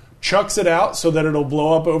it, chucks it out so that it'll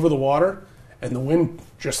blow up over the water. And the wind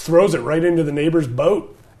just throws it right into the neighbor's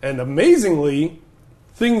boat. And amazingly,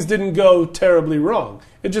 things didn't go terribly wrong.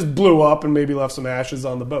 It just blew up and maybe left some ashes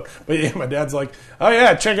on the boat. But yeah, my dad's like, oh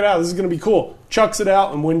yeah, check it out. This is going to be cool. Chucks it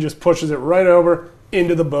out, and wind just pushes it right over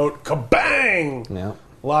into the boat. Kabang! Yeah,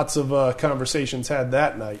 Lots of conversations had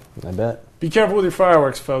that night. I bet. Be careful with your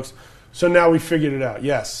fireworks, folks. So now we figured it out.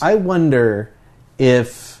 Yes. I wonder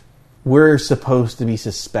if we're supposed to be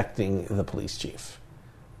suspecting the police chief.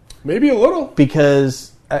 Maybe a little.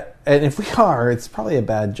 Because, and if we are, it's probably a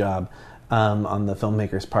bad job on the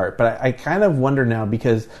filmmaker's part. But I kind of wonder now,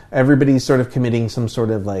 because everybody's sort of committing some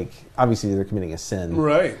sort of like, obviously they're committing a sin.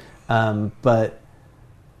 Right. But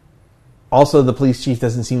also the police chief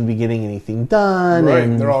doesn't seem to be getting anything done. Right.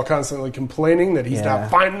 And They're all constantly complaining that he's not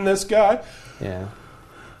finding this guy. Yeah.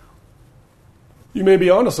 You may be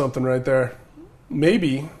onto something right there.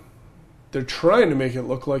 Maybe they're trying to make it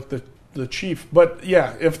look like the chief. But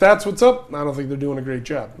yeah, if that's what's up, I don't think they're doing a great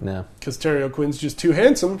job. No. Because Terry O'Quinn's just too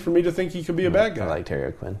handsome for me to think he could be a bad guy. I like Terry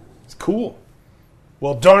O'Quinn. It's cool.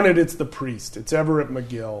 Well, darn it, it's the priest. It's Everett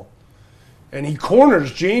McGill. And he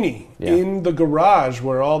corners Janie in the garage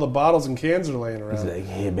where all the bottles and cans are laying around. He's like,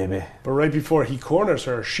 hey, baby. But right before he corners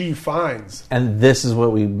her, she finds. And this is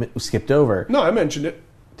what we skipped over. No, I mentioned it.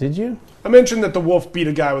 Did you? I mentioned that the wolf beat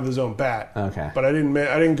a guy with his own bat. Okay. But I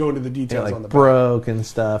didn't go into the details It on the bat. broke and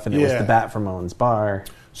stuff, and it was Yeah. the bat from Owen's bar.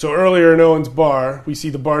 So earlier in Owen's bar, we see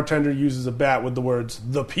the bartender uses a bat with the words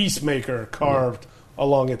 "The Peacemaker" carved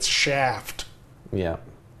along its shaft. Yeah.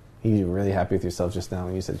 You were really happy with yourself just now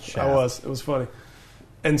when you said shaft. I was. It was funny.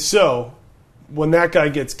 And so, when that guy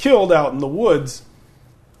gets killed out in the woods,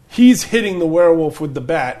 he's hitting the werewolf with the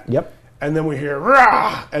bat. Yep. And then we hear,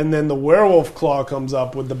 rah! And then the werewolf claw comes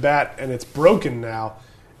up with the bat, and it's broken now.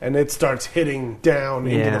 And it starts hitting down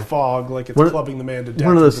into the fog like it's clubbing the man to death.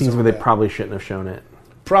 One of those with his scenes own where they bat. probably shouldn't have shown it.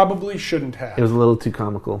 Probably shouldn't have. It was a little too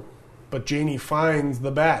comical. But Janie finds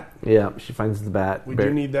the bat. Yeah, she finds the bat. We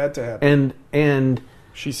do need that to happen. And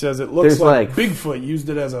She says it looks there's like like Bigfoot used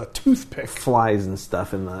it as a toothpick. flies and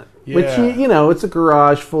stuff in that. Yeah. Which, you know, it's a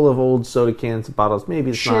garage full of old soda cans and bottles.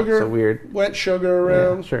 Maybe it's Sugar, not so weird. wet sugar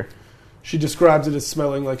around. Yeah, sure. She describes it as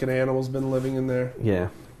smelling like an animal's been living in there. Yeah.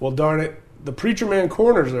 Well, darn it, the preacher man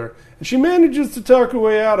corners her, and she manages to talk her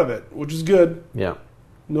way out of it, which is good. Yeah.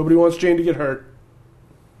 Nobody wants Jane to get hurt.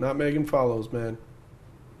 Not Megan Follows, man.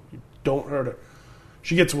 You don't hurt her.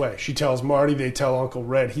 She gets away. She tells Marty. They tell Uncle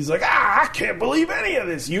Red. He's like, I can't believe any of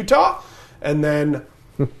this, Utah. And then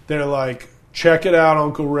they're like, check it out,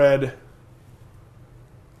 Uncle Red.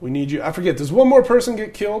 We need you. I forget, does one more person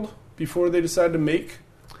get killed before they decide to make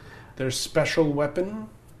their special weapon?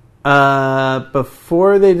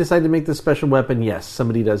 Before they decide to make the special weapon, yes,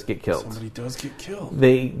 somebody does get killed. Somebody does get killed.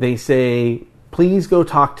 They say, please go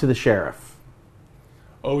talk to the sheriff.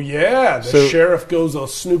 Oh, yeah. The sheriff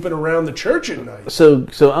goes snooping around the church at night. So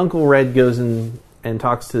Uncle Red goes and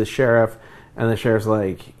talks to the sheriff, and the sheriff's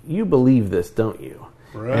like, you believe this, don't you?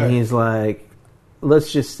 Right. And he's like,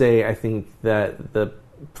 let's just say I think that the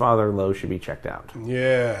Father Lowe should be checked out.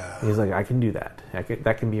 Yeah. And he's like, I can do that.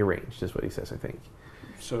 That can be arranged, is what he says, I think.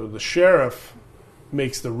 So the sheriff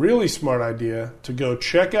makes the really smart idea to go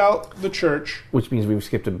check out the church. Which means we've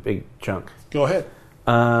skipped a big chunk. Go ahead.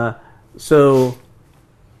 So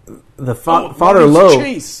the Father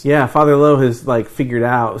Lowe, Father Lowe has like figured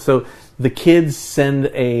out. So the kids send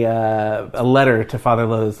a letter to Father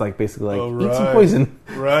Lowe that's like basically like eat some poison.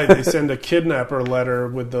 Right. They send a kidnapper letter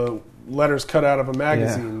with the letters cut out of a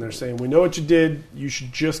magazine. Yeah. They're saying, we know what you did. You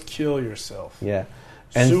should just kill yourself. Yeah.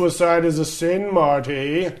 And suicide is a sin,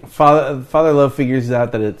 Marty. Father Lowe figures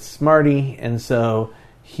out that it's Marty, and so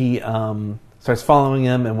he starts following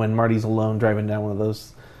him. And when Marty's alone driving down one of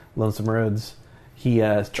those lonesome roads, he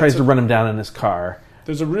tries to run him down in his car.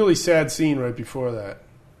 There's a really sad scene right before that.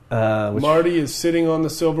 Marty is sitting on the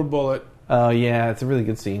Silver Bullet. Oh, yeah, it's a really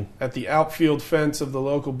good scene. At the outfield fence of the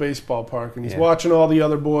local baseball park. And he's watching all the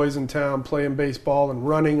other boys in town playing baseball and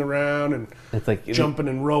running around and it's like jumping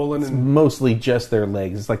and rolling. It's mostly just their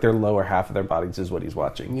legs. It's like their lower half of their bodies is what he's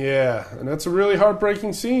watching. Yeah, and that's a really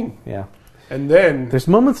heartbreaking scene. Yeah. And then there's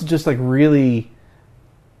moments of just like really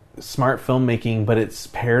smart filmmaking, but it's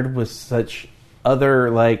paired with such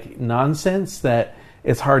other like nonsense that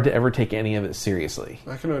it's hard to ever take any of it seriously.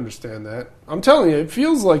 I can understand that. I'm telling you, it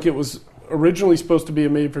feels like it was originally supposed to be a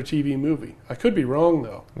made-for-TV movie. I could be wrong,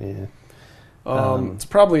 though. Yeah. It's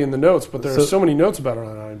probably in the notes, but there are so many notes about it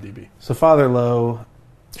on IMDb. So Father Lowe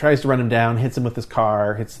tries to run him down, hits him with his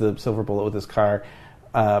car, hits the Silver Bullet with his car.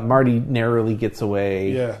 Marty narrowly gets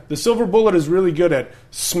away. Yeah, the Silver Bullet is really good at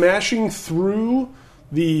smashing through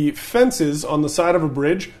the fences on the side of a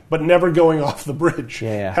bridge, but never going off the bridge.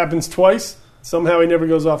 Yeah. Happens twice. Somehow he never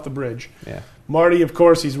goes off the bridge. Yeah. Marty, of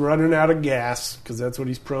course, he's running out of gas, because that's what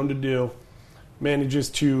he's prone to do. Manages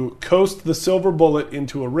to coast the Silver Bullet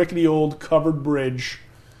into a rickety old covered bridge.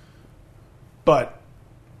 But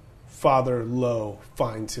Father Lowe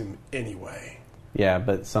finds him anyway. Yeah,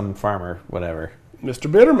 but some farmer, whatever. Mr.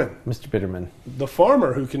 Bitterman. Mr. Bitterman. The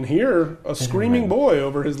farmer who can hear a screaming boy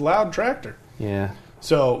over his loud tractor. Yeah.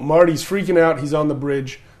 So Marty's freaking out. He's on the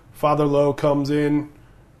bridge. Father Lowe comes in.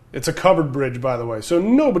 It's a covered bridge, by the way, so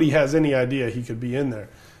nobody has any idea he could be in there.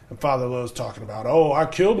 And Father Lowe's talking about, oh, I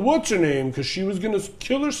killed what's-her-name because she was going to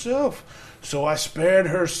kill herself. So I spared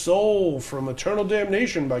her soul from eternal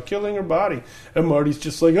damnation by killing her body. And Marty's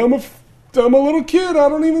just like, I'm a little kid. I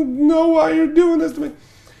don't even know why you're doing this to me.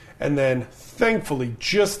 And then, thankfully,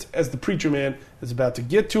 just as the preacher man is about to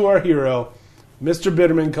get to our hero, Mr.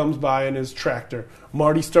 Bitterman comes by in his tractor.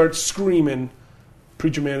 Marty starts screaming.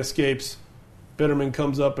 Preacher man escapes. Bitterman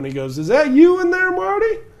comes up and he goes, is that you in there,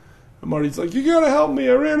 Marty? And Marty's like, you gotta help me.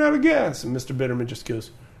 I ran out of gas. And Mr. Bitterman just goes,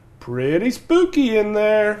 pretty spooky in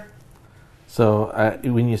there. So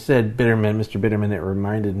when you said Bitterman, Mr. Bitterman, it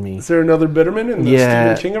reminded me. Is there another Bitterman in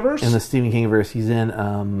the Stephen Kingiverse? In the Stephen Kingiverse. He's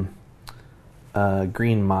in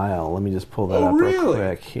Green Mile. Let me just pull that up real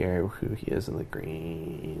quick here, who he is in the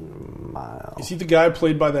Green Mile. Is he the guy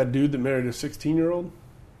played by that dude that married a 16-year-old?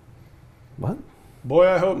 What? Boy,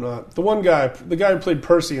 I hope not. The one guy, the guy who played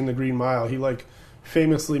Percy in the Green Mile, he like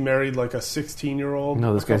famously married like a 16-year-old.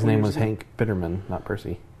 No, this guy's name was Hank Bitterman, not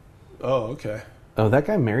Percy. Oh, okay. Oh, that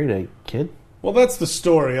guy married a kid? Well, that's the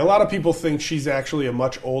story. A lot of people think she's actually a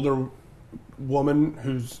much older woman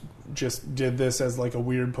who's just did this as like a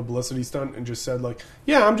weird publicity stunt and just said like,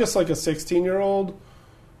 yeah, I'm just like a 16-year-old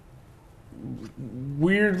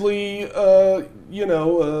weirdly,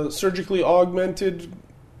 surgically augmented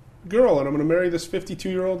girl, and I'm going to marry this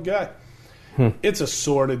 52-year-old guy. It's a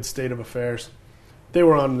sordid state of affairs. They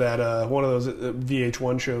were on that one of those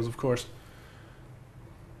VH1 shows, of course.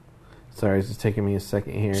 Sorry, it's just taking me a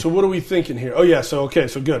second here. So what are we thinking here? Oh, yeah, so good.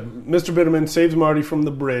 Mr. Bitterman saves Marty from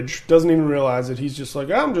the bridge, doesn't even realize it. He's just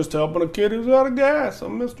like, I'm just helping a kid who's out of gas.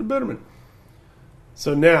 I'm Mr. Bitterman.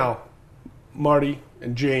 So now, Marty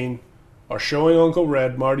and Jane are showing Uncle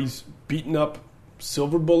Red Marty's beaten up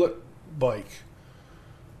Silver Bullet bike.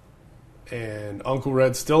 And Uncle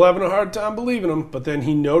Red's still having a hard time believing him, but then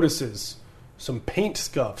he notices some paint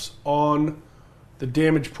scuffs on the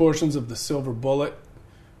damaged portions of the Silver Bullet.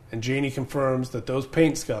 And Janie confirms that those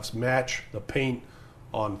paint scuffs match the paint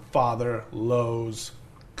on Father Lowe's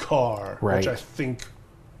car, right, which I think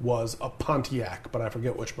was a Pontiac, but I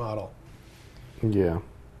forget which model. Yeah.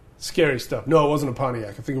 Scary stuff. No, it wasn't a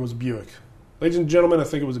Pontiac. I think it was a Buick. Ladies and gentlemen, I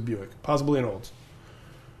think it was a Buick. Possibly an Olds.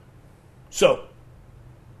 So,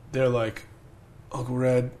 they're like, Uncle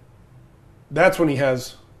Red. That's when he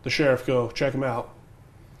has the sheriff go check him out.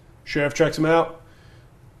 Sheriff checks him out.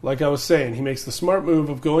 Like I was saying, he makes the smart move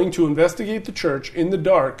of going to investigate the church in the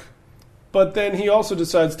dark, but then he also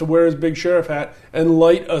decides to wear his big sheriff hat and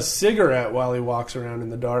light a cigarette while he walks around in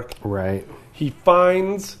the dark. Right. He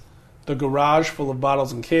finds the garage full of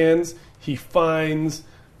bottles and cans. He finds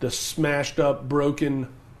the smashed up, broken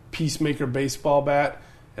Peacemaker baseball bat,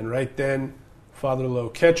 and right then, Father Lowe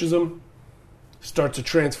catches him, starts a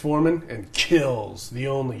transforming, and kills the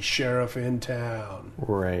only sheriff in town.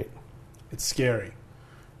 Right. It's scary.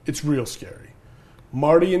 It's real scary.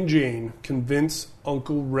 Marty and Jane convince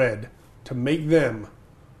Uncle Red to make them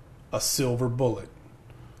a Silver Bullet.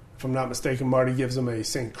 If I'm not mistaken, Marty gives him a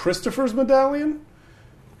St. Christopher's medallion,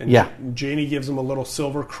 and Janie gives him a little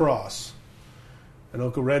silver cross. And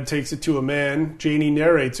Uncle Red takes it to a man. Janie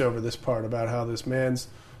narrates over this part about how this man's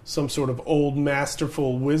some sort of old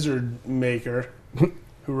masterful wizard maker who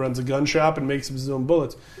runs a gun shop and makes his own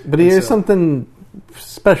bullets. But there's something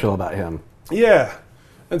special about him. Yeah.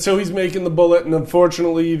 And so he's making the bullet, and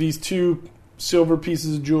unfortunately these two silver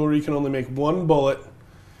pieces of jewelry can only make one bullet.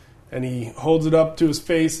 And he holds it up to his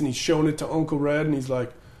face, and he's showing it to Uncle Red, and he's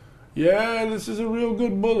like, yeah, this is a real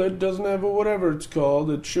good bullet. Doesn't have a whatever it's called.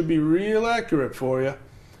 It should be real accurate for you.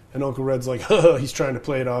 And Uncle Red's like, he's trying to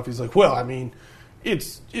play it off. He's like, well, I mean,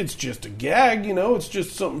 it's just a gag, you know. It's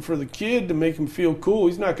just something for the kid to make him feel cool.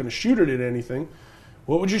 He's not going to shoot it at anything.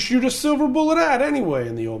 What would you shoot a silver bullet at anyway?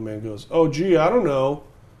 And the old man goes, oh, gee, I don't know.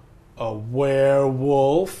 A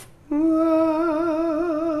werewolf.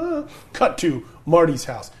 Cut to Marty's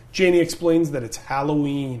house. Janie explains that it's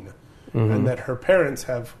Halloween and that her parents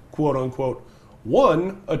have, quote-unquote,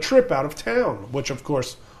 won a trip out of town, which, of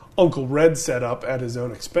course, Uncle Red set up at his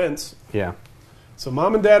own expense. Yeah. So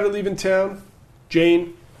Mom and Dad are leaving town.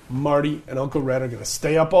 Jane, Marty, and Uncle Red are going to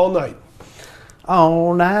stay up all night.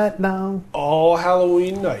 All night long. All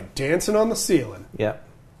Halloween night. Dancing on the ceiling. Yep.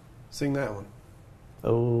 Sing that one.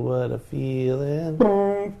 Oh, what a feeling.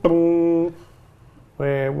 Boom, boom.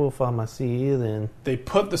 Werewolf on my ceiling. They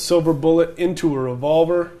put the silver bullet into a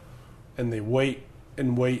revolver, and they wait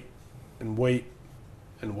and wait and wait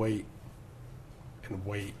and wait and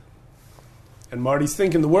wait. And Marty's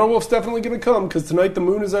thinking the werewolf's definitely going to come because tonight the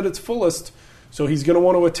moon is at its fullest, so he's going to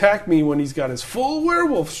want to attack me when he's got his full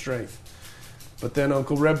werewolf strength. But then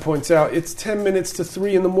Uncle Red points out, it's 10 minutes to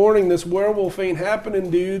 3 in the morning. This werewolf ain't happening,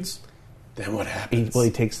 dudes. Then what happens? He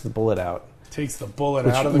takes the bullet out. Takes the bullet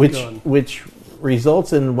out of the gun. Which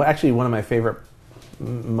results in actually one of my favorite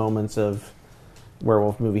moments of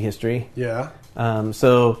werewolf movie history. Yeah.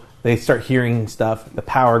 So they start hearing stuff. The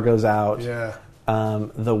power goes out. Yeah.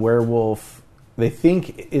 The werewolf, they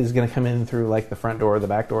think, is going to come in through like the front door or the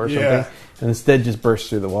back door or something. Yeah. And instead just bursts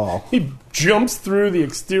through the wall. He jumps through the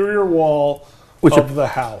exterior wall of the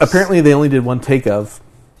house. Apparently they only did one take of.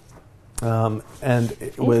 And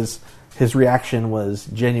it was... His reaction was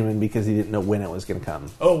genuine because he didn't know when it was going to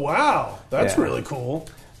come. Oh, wow. That's Yeah. really cool.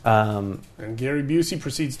 And Gary Busey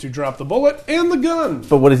proceeds to drop the bullet and the gun.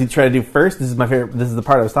 But what does he try to do first? This is my favorite. This is the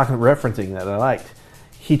part I was referencing that I liked.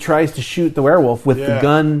 He tries to shoot the werewolf with the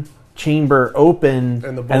gun chamber open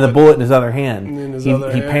and the bullet in his other hand.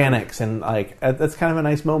 He panics, and like that's kind of a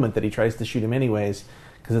nice moment that he tries to shoot him anyways,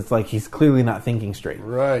 because it's like he's clearly not thinking straight.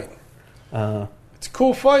 Right. It's a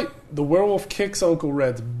cool fight. The werewolf kicks Uncle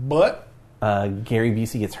Red's butt. Gary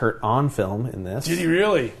Busey gets hurt on film in this. Did he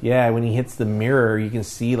really? Yeah, when he hits the mirror, you can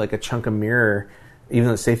see like a chunk of mirror, even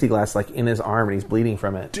though the safety glass, like in his arm, and he's bleeding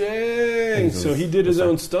from it. Dang! So he did his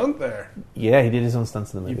own stunt there. Yeah, he did his own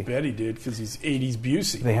stunts in the movie. You bet he did, because he's 80s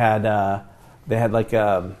Busey. They had like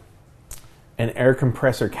an air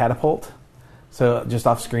compressor catapult, so just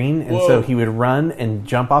off screen, and so he would run and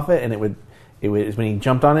jump off it, and it would when he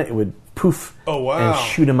jumped on it, it would poof. Oh wow! And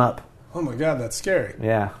shoot him up. Oh my god, that's scary.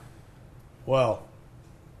 Yeah. Well,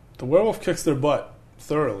 the werewolf kicks their butt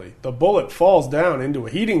thoroughly. The bullet falls down into a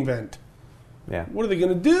heating vent. Yeah. What are they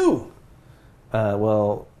going to do?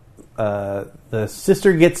 The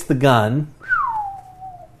sister gets the gun.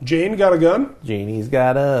 Jane got a gun? Janie's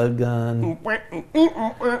got a gun.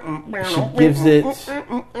 She gives it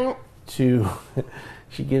to...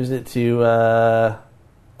 She gives it to...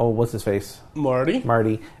 what's his face?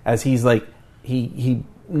 Marty. As he's like... He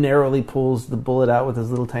narrowly pulls the bullet out with his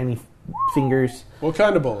little tiny fingers. What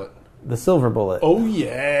kind of bullet? The silver bullet. Oh,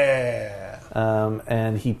 yeah.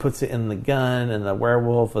 And he puts it in the gun, and the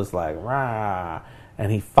werewolf is like, rah,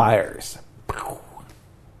 and he fires.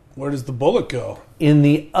 Where does the bullet go? In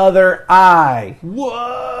the other eye.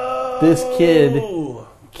 Whoa! This kid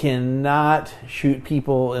cannot shoot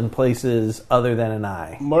people in places other than an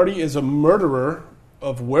eye. Marty is a murderer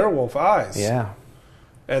of werewolf eyes. Yeah.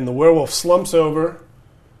 And the werewolf slumps over,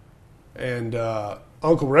 and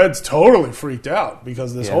Uncle Red's totally freaked out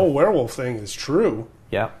because this whole werewolf thing is true.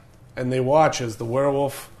 Yeah. And they watch as the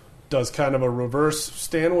werewolf does kind of a reverse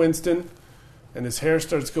Stan Winston, and his hair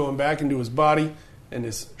starts going back into his body, and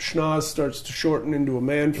his schnoz starts to shorten into a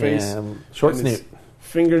man face. Yeah, short and snoot. His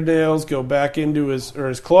fingernails go back into his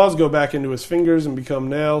claws go back into his fingers and become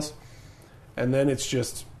nails. And then it's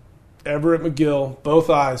just Everett McGill, both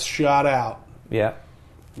eyes shot out. Yeah.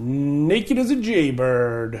 Naked as a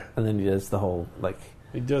jaybird. And then he does the whole, like...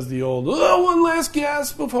 He does the old, one last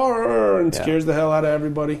gasp of horror, and scares the hell out of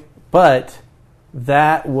everybody. But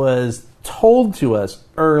that was told to us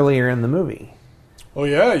earlier in the movie. Oh,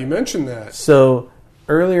 yeah, you mentioned that. So,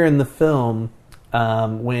 earlier in the film,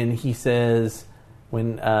 when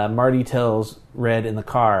Marty tells Red in the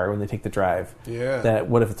car, when they take the drive, that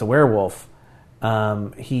what if it's a werewolf,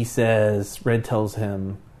 Red tells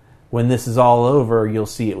him, when this is all over, you'll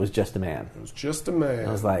see it was just a man. It was just a man.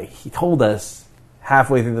 I was like, he told us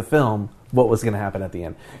halfway through the film what was going to happen at the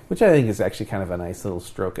end, which I think is actually kind of a nice little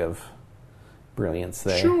stroke of brilliance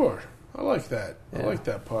there. Sure. I like that. Yeah. I like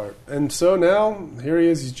that part. And so now, here he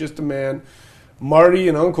is. He's just a man. Marty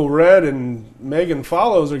and Uncle Red and Megan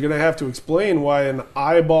Follows are going to have to explain why an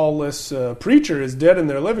eyeball-less preacher is dead in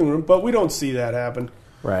their living room, but we don't see that happen.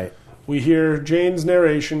 Right. We hear Jane's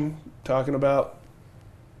narration talking about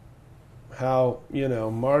how,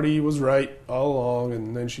 Marty was right all along,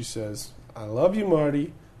 and then she says, I love you,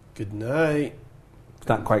 Marty. Good night. It's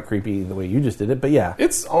not quite creepy the way you just did it, but yeah.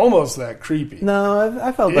 It's almost that creepy. No,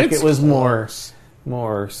 I felt like it was more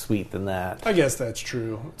sweet than that. I guess that's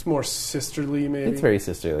true. It's more sisterly, maybe. It's very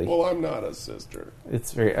sisterly. Well, I'm not a sister.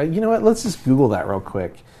 It's very... you know what? Let's just Google that real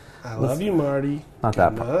quick. Love you, Marty. Not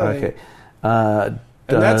that part. Okay. And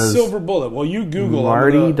that's Silver Bullet. Well, you Google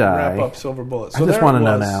Marty wrap up Silver Bullet. So I just want to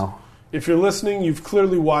know now. If you're listening, you've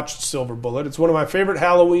clearly watched Silver Bullet. It's one of my favorite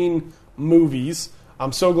Halloween movies.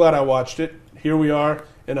 I'm so glad I watched it. here we are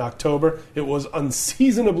in October. It was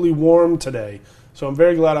unseasonably warm today, so I'm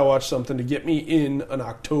very glad I watched something to get me in an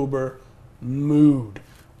October mood.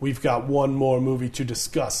 We've got one more movie to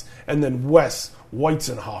discuss, and then Wes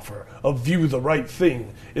Weizenhofer of View the Right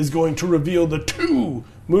Thing is going to reveal the 2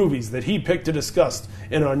 movies that he picked to discuss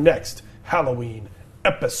in our next Halloween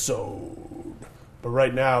episode. But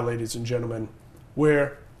right now, ladies and gentlemen,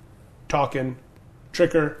 we're talking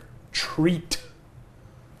Trick or Treat,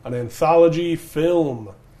 an anthology film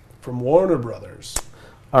from Warner Brothers.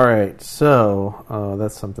 All right, so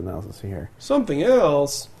that's something else. Let's see here. Something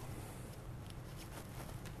else.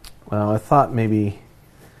 Well, I thought maybe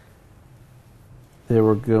they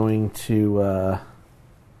were going to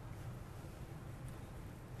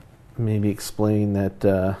maybe explain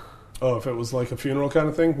that. If it was like a funeral kind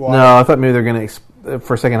of thing? Why? No, I thought maybe they're going to.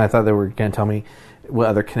 For a second, I thought they were going to tell me what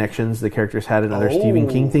other connections the characters had in other Stephen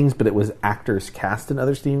King things, but it was actors cast in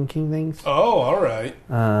other Stephen King things. Oh, all right.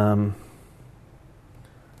 Yeah,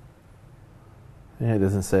 it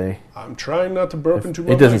doesn't say. I'm trying not to burp into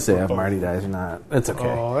my It doesn't say if microphone. Marty dies or not. It's okay.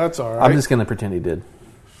 Oh, that's all right. I'm just going to pretend he did.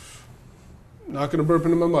 Not going to burp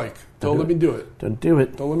into my mic. Don't let me do it. Don't do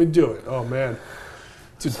it. Don't let me do it. Oh, man.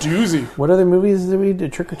 It's a doozy. What other movies did we do?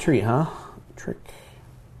 Trick or Treat, huh?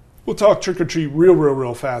 We'll talk Trick or Treat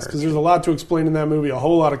real fast because there's a lot to explain in that movie, a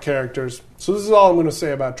whole lot of characters. So this is all I'm going to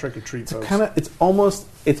say about Trick or Treat, folks.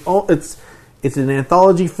 It's an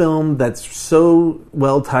anthology film that's so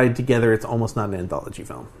well tied together. It's almost not an anthology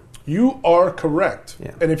film. You are correct.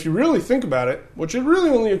 Yeah. And if you really think about it, which it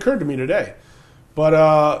really only occurred to me today,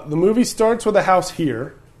 but the movie starts with a house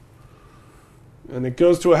here, and it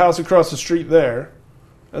goes to a house across the street there,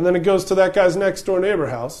 and then it goes to that guy's next door neighbor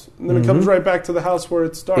house, and then it comes right back to the house where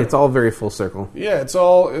it started. It's all very full circle. Yeah,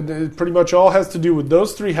 it pretty much all has to do with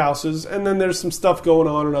those 3 houses, and then there's some stuff going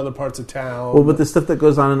on in other parts of town. Well, but the stuff that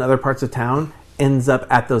goes on in other parts of town ends up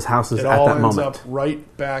at those houses it at all that ends moment. up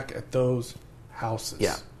right back at those houses.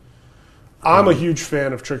 Yeah. I'm a huge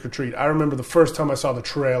fan of Trick or Treat. I remember the first time I saw the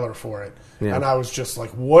trailer for it, Yeah. and I was just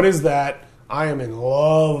like, what is that? I am in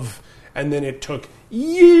love. And then it took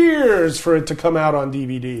years for it to come out on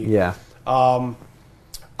DVD. Yeah.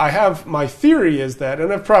 My theory is that,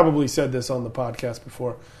 and I've probably said this on the podcast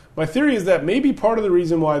before, my theory is that maybe part of the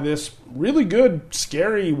reason why this really good,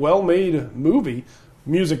 scary, well-made movie,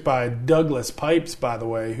 music by Douglas Pipes, by the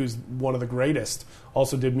way, who's one of the greatest,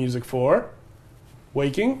 also did music for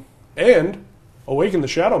Waking and Awaken the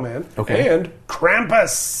Shadow Man and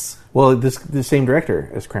Krampus. Well, the same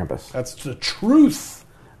director as Krampus. That's the truth.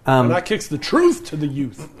 And that kicks the truth to the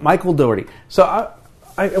youth. Michael Dougherty. So I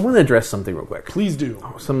want to address something real quick. Please do.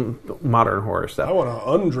 Some modern horror stuff. I want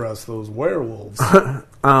to undress those werewolves. Some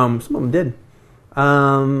of them did.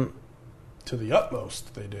 To the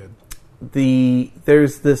utmost, they did.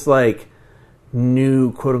 There's this like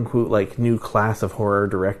new quote unquote like new class of horror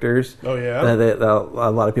directors. Oh yeah. That a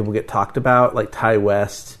lot of people get talked about, like Ty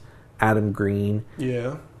West, Adam Green.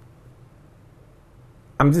 Yeah.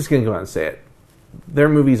 I'm just gonna go out and say it. Their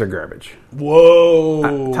movies are garbage.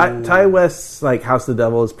 Whoa. Ty West's like House of the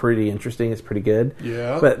Devil is pretty interesting. It's pretty good.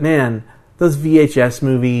 Yeah. But man, those VHS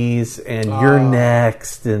movies and You're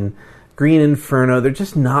Next and Green Inferno, they're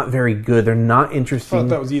just not very good. They're not interesting. I thought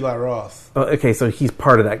that was Eli Roth. Oh, okay, so he's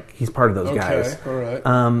part of that. He's part of those guys. Okay, all right.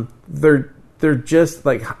 They're just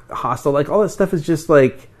like Hostel. Like all that stuff is just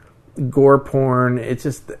like gore porn.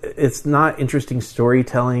 It's not interesting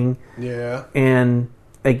storytelling. Yeah. And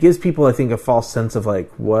it gives people, I think, a false sense of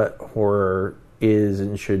like what horror is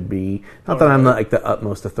and should be. Not that I'm not like the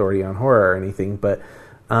utmost authority on horror or anything, but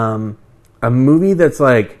a movie that's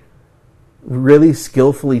like really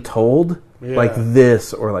skillfully told, like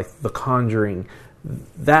this or like The Conjuring.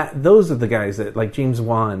 Those are the guys that like James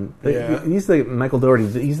Wan. He's the Michael Dougherty.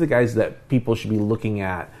 He's the guys that people should be looking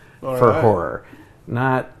at for horror,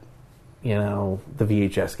 not the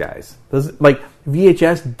VHS guys. Those like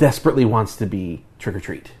VHS desperately wants to be Trick or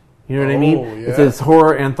Treat. You know what I mean? Yeah. It's this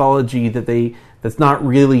horror anthology that's not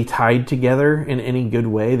really tied together in any good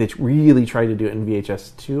way. They really tried to do it in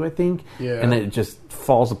VHS too, I think. Yeah. And it just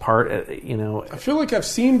falls apart. I feel like I've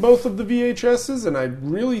seen both of the VHSs, and I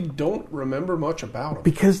really don't remember much about them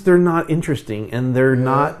because they're not interesting and they're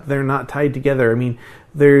not tied together. I mean,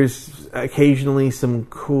 there's occasionally some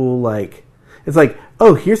cool like. It's like,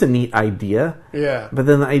 oh, here's a neat idea. Yeah. But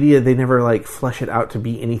then the idea, they never like flesh it out to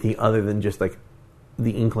be anything other than just like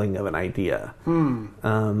the inkling of an idea.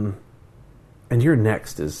 And Your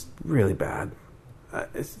Next is really bad.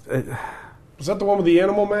 Was that the one with the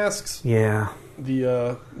animal masks? Yeah.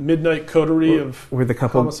 The midnight coterie of where the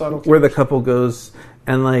couple homicidal killers? where the couple goes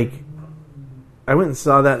and like I went and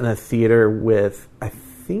saw that in a theater with I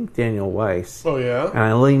think Daniel Weiss. Oh, yeah? And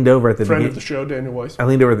I leaned over at the Friend beginning. of the show, Daniel Weiss. I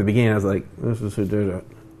leaned over at the beginning. I was like, "This is who did it.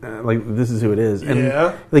 This is who it is." And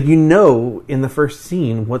Yeah. like in the first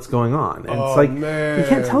scene what's going on. And it's like man. you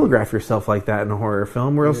can't telegraph yourself like that in a horror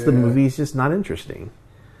film, or else the Yeah. movie's just not interesting.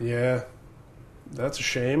 Yeah. That's a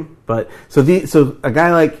shame. But so a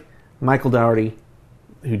guy like Michael Dougherty,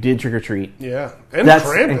 who did Trick or Treat, Yeah. And That's-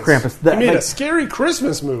 Krampus. and Krampus. He made a scary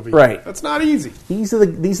Christmas movie. Right. That's not easy. these are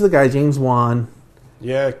the guys. James Wan.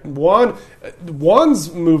 Yeah.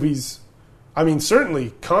 Wan's movies, I mean,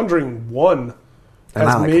 certainly Conjuring 1 And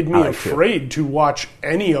has I like- made me I like two. afraid to watch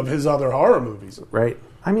any of his other horror movies. Right.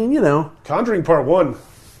 I mean, Conjuring Part 1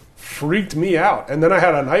 freaked me out. And then I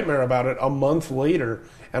had a nightmare about it a month later.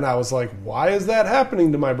 And I was like, why is that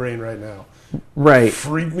happening to my brain right now? right.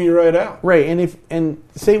 Freaked me right out. Right, and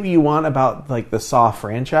say what you want about like the Saw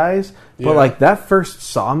franchise, but Yeah. like that first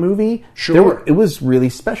Saw movie, Sure. it was really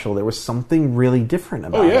special. There was something really different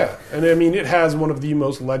about Oh, it. yeah. And I mean, it has one of the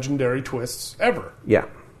most legendary twists ever. Yeah.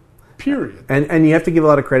 Period. And you have to give a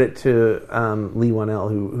lot of credit to Lee Wanell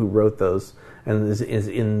who wrote those and is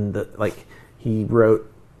in the he wrote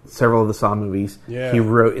several of the Saw movies. Yeah. He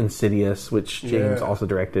wrote Insidious, which James Yeah. also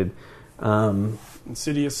directed.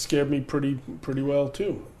 Insidious scared me pretty well,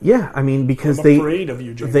 too. Yeah, I mean because I'm they afraid of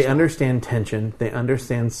you, James they Wan. understand tension, they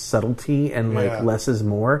understand subtlety, and like Yeah. less is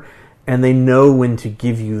more, and they know when to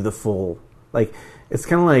give you the full. Like it's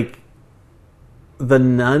kind of like the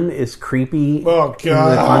Nun is creepy. Oh, in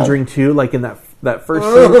God. The Conjuring 2, like in that first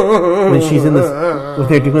scene when she's when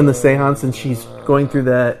they're doing the seance and she's going through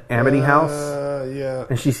the Amity house Yeah.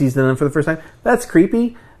 and she sees the nun for the first time. That's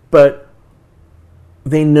creepy, but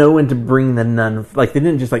they know when to bring the nun. Like they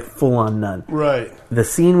didn't just like full on nun. Right. The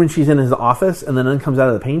scene when she's in his office and the nun comes out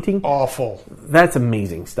of the painting, Awful. that's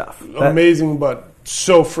amazing stuff. Amazing, but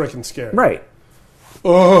so freaking scary. Right.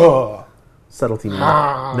 Ugh. Subtlety,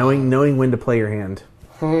 man. Knowing when to play your hand.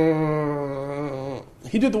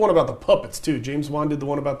 He did the one about the puppets, too. James Wan did the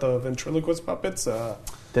one about the ventriloquist puppets.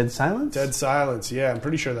 Dead Silence? Dead Silence. Yeah, I'm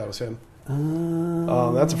pretty sure that was him.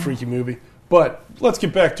 That's a freaky movie. But let's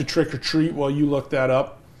get back to Trick or Treat while you look that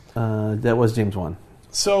up. That was James Wan.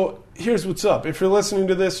 So here's what's up. If you're listening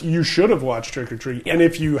to this, you should have watched Trick or Treat. And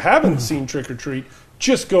if you haven't seen Trick or Treat,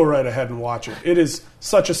 just go right ahead and watch it. It is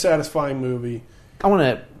such a satisfying movie.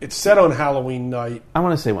 It's set on Halloween night. I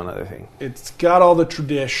want to say one other thing. It's got all the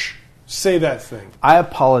tradition. Say that thing. I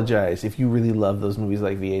apologize if you really love those movies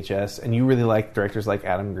like VHS and you really like directors like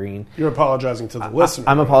Adam Green. You're apologizing to the listener.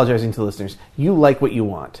 I'm apologizing to listeners. You like what you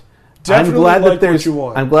want. Definitely I'm glad like that there's. what you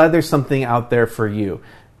want. I'm glad there's something out there for you.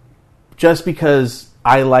 Just because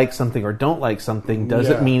I like something or don't like something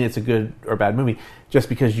doesn't Yeah. mean it's a good or bad movie. Just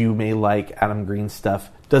because you may like Adam Green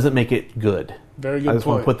stuff doesn't make it good. Very good I just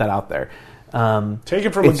want point. to put that out there. Take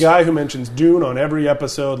it from a guy who mentions Dune on every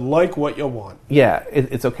episode. Like what you want. Yeah,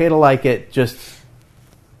 it's okay to like it. Just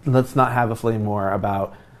let's not have a flame war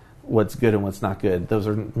about what's good and what's not good. Those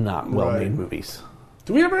are not well-made Right. movies.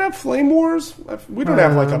 Do we ever have flame wars? We don't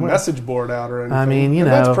have like a message board out or anything. I mean, And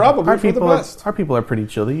that's probably our for the people best. our people are pretty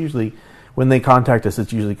chill. They usually, when they contact us,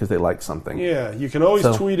 it's usually because they like something. Yeah, you can always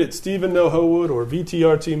So- tweet at Stephen No Howood or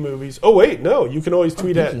VTRT Movies. Oh wait, no, you can always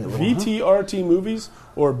tweet at VTRT Movies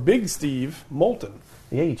or Big Steve Moulton.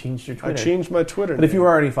 Yeah, you changed your Twitter. I changed my Twitter. But if name. you were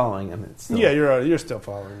already following him, it's still... yeah, you're still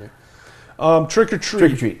following me. Trick or Treat.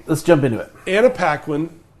 Trick or Treat. Let's jump into it. Anna Paquin,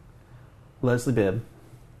 Leslie Bibb,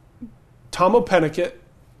 Tom O'Pennicott,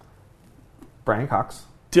 Brian Cox,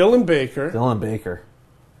 Dylan Baker, Dylan Baker.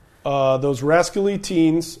 those rascally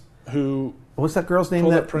teens who What's that girl's name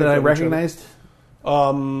Pull that that prank I on each other. recognized?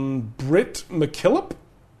 Britt McKillop.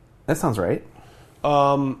 That sounds right.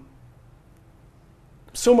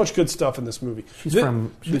 So much good stuff in this movie. She's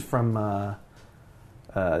from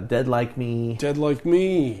Dead Like Me Dead Like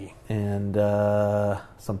Me. and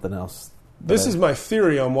something else. This is my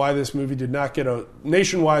theory on why this movie did not get a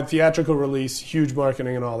nationwide theatrical release, huge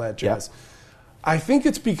marketing, and all that jazz. Yep. I think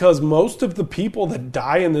it's because most of the people that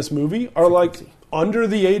die in this movie are like under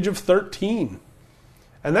the age of 13.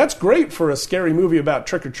 And that's great for a scary movie about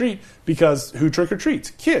trick or treat because who trick or treats?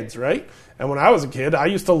 Kids, right? And when I was a kid, I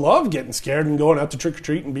used to love getting scared and going out to trick or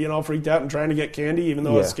treat and being all freaked out and trying to get candy even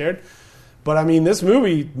though I was scared. But I mean, this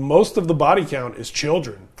movie, most of the body count is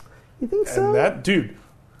children. You think so? And that, dude,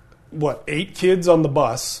 what, 8 kids on the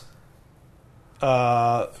bus?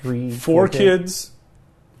 4 kids.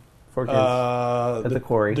 4 kids. At the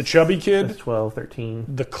quarry. The chubby kid. That's 12, 13.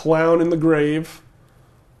 The clown in the grave.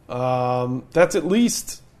 That's at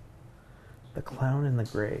least... The clown in the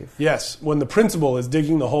grave. Yes, when the principal is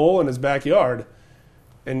digging the hole in his backyard,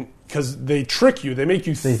 and because they trick you, they make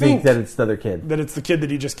you They think that it's the other kid. that it's the kid that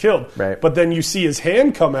he just killed. Right. But then you see his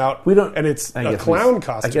hand come out, and it's a clown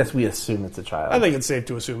costume. I guess we assume it's a child. I think it's safe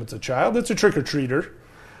to assume it's a child. It's a trick-or-treater.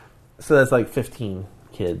 So that's like 15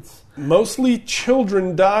 kids. Mostly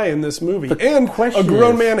children die in this movie. The And question a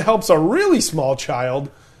grown is- man helps a really small child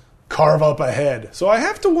carve up a head. So I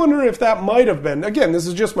have to wonder if that might have been, again, this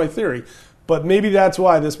is just my theory, but maybe that's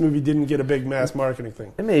why this movie didn't get a big mass marketing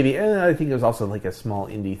thing. And maybe. And I think it was also like a small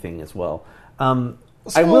indie thing as well. Small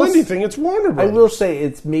indie thing, it's Warner I Brothers. will say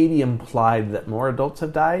it's maybe implied that more adults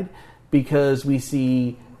have died because we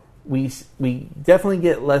see... We definitely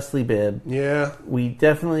get Leslie Bibb. Yeah. We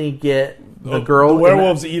definitely get the girl. The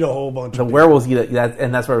werewolves eat a whole bunch The of people. werewolves eat it,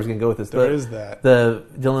 and that's where I was going to go with this. There is that. The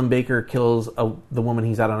Dylan Baker kills the woman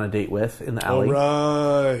he's out on a date with in the alley.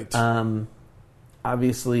 Oh, right.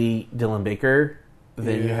 Obviously, Dylan Baker.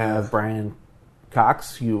 Then you have Brian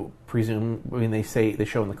Cox. You presume. I mean, they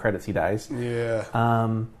show in the credits he dies. Yeah.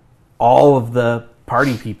 All of the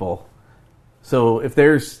party people. So if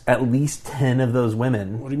there's at least 10 of those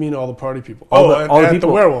women, What do you mean all the party people? all the at people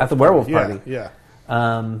the werewolf at the werewolf Yeah, party. yeah.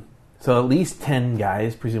 So at least 10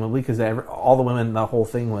 guys, presumably, because all the women, the whole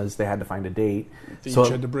thing was they had to find a date. They So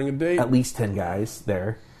each had to bring a date. At least 10 guys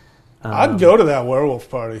there. I'd go to that werewolf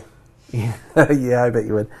party. Yeah, I bet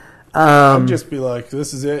you would. I'd just be like,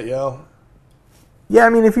 this is it, yo. Yeah, I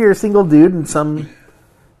mean, if you're a single dude and some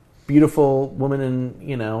beautiful woman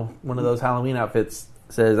in, one of those Halloween outfits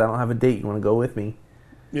says, I don't have a date, you want to go with me?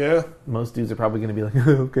 Yeah. Most dudes are probably going to be like,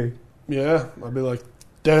 okay. Yeah. I'd be like,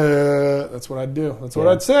 duh. That's what I'd do. That's what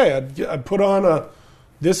I'd say. I'd put on a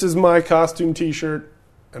 "This is my costume" T-shirt,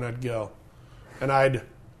 and I'd go. And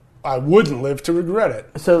I wouldn't live to regret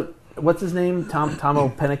it. So, what's his name? Tomo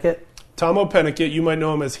Pennicott? Tomo Pennicott, you might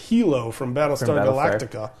know him as Hilo from Battlestar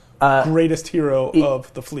Galactica. Greatest hero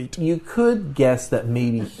of the fleet. You could guess that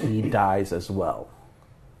maybe he dies as well.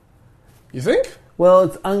 You think? Well,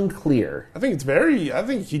 it's unclear. I think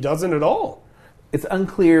he doesn't at all. It's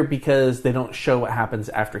unclear because they don't show what happens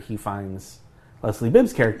after he finds Leslie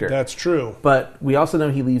Bibb's character. That's true. But we also know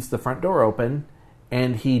he leaves the front door open,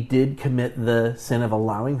 and he did commit the sin of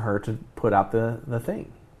allowing her to put out the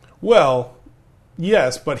thing. Well,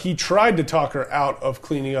 yes, but he tried to talk her out of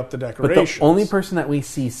cleaning up the But decorations. the only person that we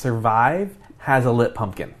see survive has a lit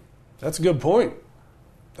pumpkin. That's a good point.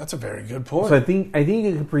 That's a very good point. So I think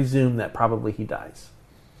you can presume that probably he dies.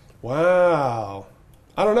 Wow.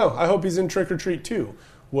 I don't know. I hope he's in Trick or Treat 2,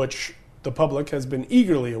 which the public has been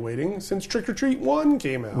eagerly awaiting since Trick or Treat 1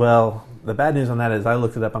 came out. Well, the bad news on that is I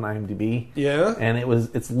looked it up on IMDb. Yeah? And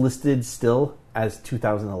it's listed still as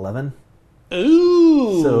 2011.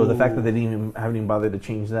 Ooh. So the fact that they haven't even bothered to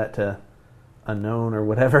change that to unknown or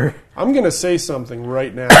whatever. I'm going to say something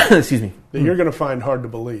right now Excuse me. that you're going to find hard to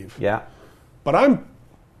believe. Yeah. But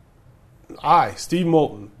Steve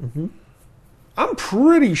Moulton, I'm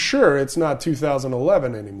pretty sure it's not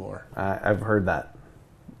 2011 anymore. I've heard that.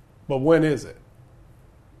 But when is it?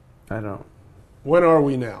 I don't. When are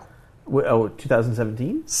we now?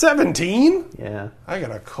 2017? 17? Yeah. I got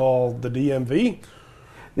to call the DMV.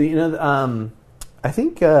 I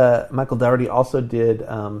think Michael Dougherty also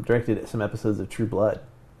directed some episodes of True Blood.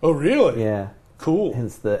 Oh, really? Yeah. Cool.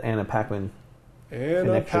 Hence the Anna Paquin. Anna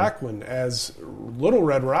connection. Paquin as Little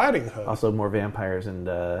Red Riding Hood. Also more vampires and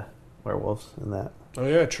werewolves in that. Oh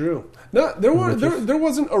yeah, true. No, there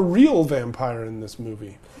wasn't a real vampire in this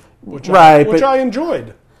movie, which Right, I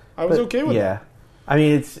enjoyed. I was okay with yeah. it. I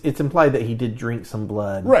mean, it's implied that he did drink some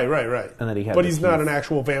blood. Right. And that he had but the he's not teeth. an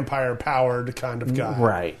actual vampire-powered kind of guy.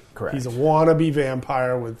 Right, correct. He's a wannabe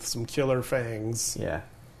vampire with some killer fangs. Yeah.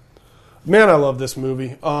 Man, I love this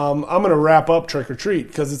movie. I'm going to wrap up Trick or Treat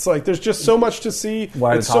because it's like there's just so much to see.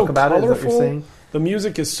 Why it's to talk so about it, is what colorful. you're saying? The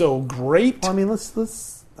music is so great. Well, I mean, let's.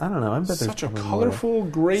 I don't know. I bet there's Such a probably more. colorful,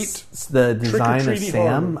 great. The design of trick-or-treaty Sam.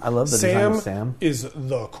 harmony. I love the design of Sam. Is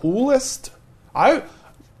the coolest.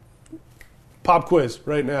 Pop quiz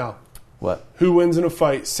right now. What? Who wins in a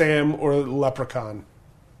fight, Sam or Leprechaun?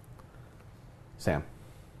 Sam.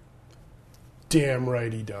 Damn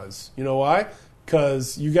right he does. You know why?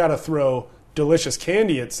 Because you got to throw delicious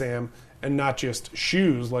candy at Sam and not just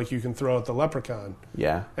shoes like you can throw at the Leprechaun.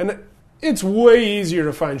 Yeah. And it's way easier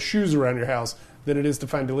to find shoes around your house than it is to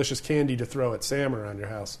find delicious candy to throw at Sam around your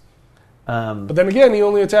house. But then again, he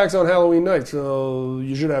only attacks on Halloween night, so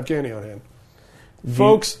you should have candy on hand.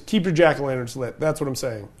 Folks, keep your jack-o'-lanterns lit. That's what I'm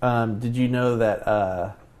saying. Did you know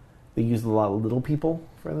that they used a lot of little people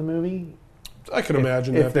for the movie? I can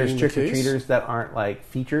imagine if that there's being the case. trick-or-treaters that aren't like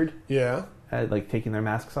featured. Yeah. like taking their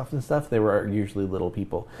masks off and stuff, they were usually little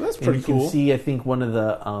people. That's And pretty you cool. can see, I think, one of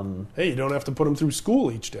the Hey, you don't have to put them through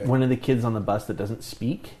school each day. one of the kids on the bus that doesn't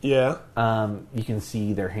speak. Yeah. You can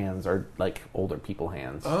see their hands are like older people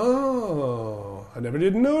hands. Oh, I never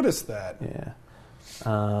did notice that. Yeah.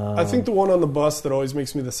 I think the one on the bus that always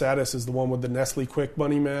makes me the saddest is the one with the Nestle Quick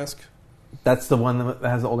Bunny mask. That's the one that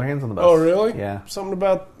has the older hands on the bus. Oh, really? Yeah. Something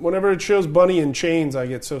about whenever it shows Bunny in chains, I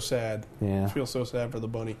get so sad. Yeah. I feel so sad for the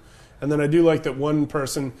bunny. And then I do like that one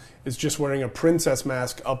person is just wearing a princess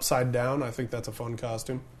mask upside down. I think that's a fun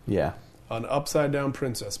costume. Yeah. An upside down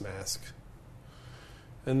princess mask.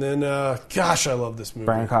 And then, gosh, I love this movie.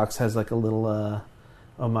 Brian Cox has like a little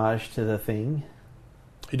homage to The Thing.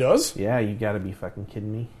 He does? Yeah, you got to be fucking kidding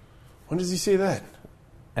me. When does he say that?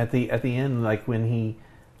 At the end, like when he,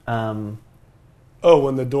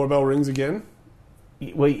 When the doorbell rings again?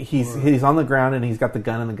 he's on the ground and he's got the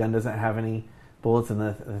gun and the gun doesn't have any bullets and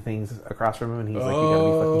the thing's across from him and he's like, you gotta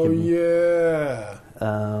be fucking kidding me.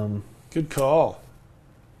 Yeah. Good call.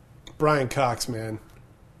 Brian Cox, man.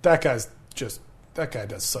 That guy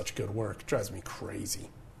does such good work. Drives me crazy.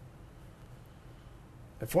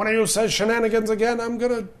 If one of you says shenanigans again,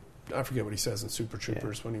 I forget what he says in Super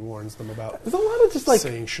Troopers when he warns them about There's a lot of just like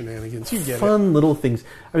saying shenanigans. You get fun little things.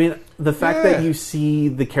 I mean, the fact Yeah. that you see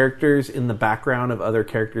the characters in the background of other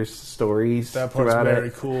characters' stories That part's throughout very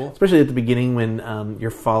it. cool. Especially at the beginning when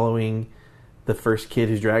you're following the first kid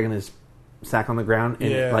who's dragging his sack on the ground.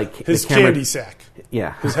 And, Yeah. like, His the camera, candy sack.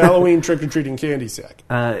 Yeah. His Halloween trick-or-treating candy sack.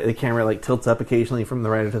 The camera like tilts up occasionally from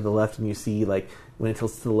the right or to the left, and you see like when it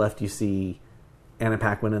tilts to the left, you see Anna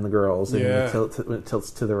Paquin and the girls, and Yeah. when it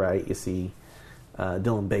tilts to the right, you see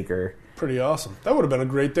Dylan Baker. Pretty awesome. That would have been a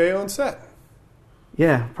great day on set.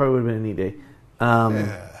 Yeah, probably would have been a neat day.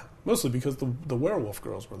 Yeah. Mostly because the werewolf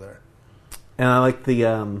girls were there. And I like the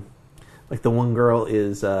one girl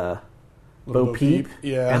is Bo Bo Peep, Peep,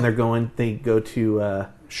 yeah. and they go to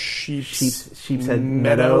Sheepshead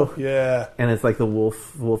Meadow. Yeah. and it's like the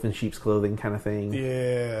wolf in sheep's clothing kind of thing.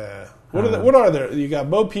 Yeah. What are there? You got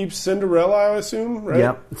Bo Peep, Cinderella, I assume, right?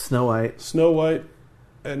 Yep, Snow White, Snow White,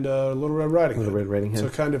 and Little Red Riding Hood. Little Red Riding Hood. So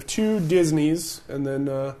kind of two Disneys, and then,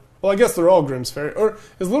 well, I guess they're all Grimm's Fairy. Or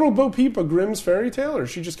is Little Bo Peep a Grimm's Fairy Tale, or is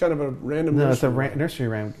she just kind of a random No, it's a nursery rhyme? nursery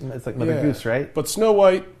rhyme. It's like Mother Yeah. Goose, right? But Snow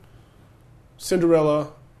White, Cinderella,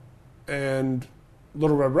 and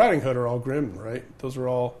Little Red Riding Hood are all Grimm, right? Those are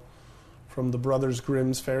all from the Brothers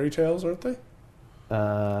Grimm's fairy tales, aren't they?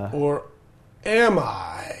 Or am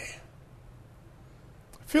I?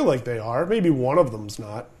 I feel like they are. Maybe one of them's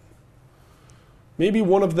not. Maybe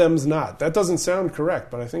one of them's not. That doesn't sound correct,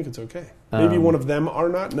 but I think it's okay. Maybe one of them are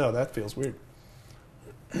not? No, that feels weird.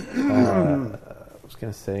 I was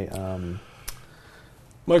going to say...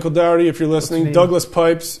 Michael Dougherty, if you're What's listening. his name? Douglas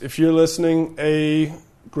Pipes, if you're listening. A,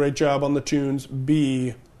 great job on the tunes.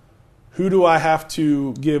 B, who do I have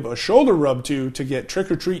to give a shoulder rub to get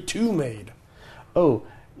Trick or Treat 2 made? Oh,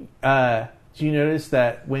 do you notice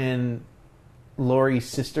that when Laurie's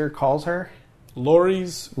sister calls her? Laurie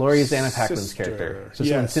is Anna Paquin's character. So when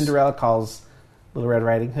yes. Cinderella calls Little Red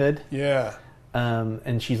Riding Hood, Yeah.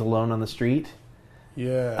 and she's alone on the street.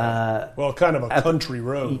 Yeah. Well, kind of a country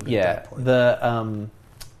road Yeah, at that point.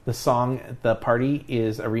 the song at the party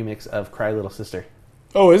is a remix of Cry Little Sister.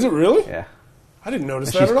 Oh, is it really? Yeah, I didn't notice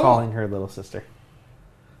and that she's at all. calling her little sister.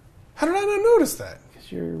 How did I not notice that?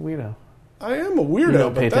 Because you're a weirdo. I am a weirdo, You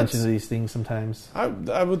don't but pay that's, attention to these things sometimes. I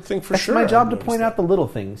would think for That's sure. my job I'd to notice point that. out the little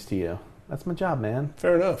things to you. That's my job, man.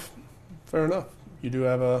 Fair enough. Fair enough. You do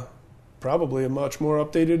have probably a much more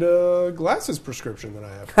updated glasses prescription than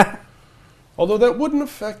I have. Although that wouldn't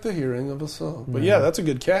affect the hearing of a song. But yeah, that's a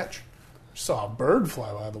good catch. Saw a bird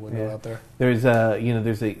fly by the window out there. There's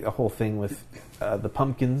a whole thing with the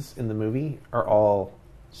pumpkins in the movie are all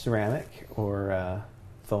ceramic or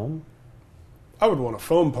foam. I would want a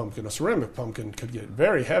foam pumpkin. A ceramic pumpkin could get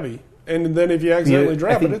very heavy. And then if you accidentally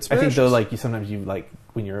drop it, it I smashes. think though, like sometimes you like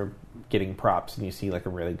when you're getting props and you see like a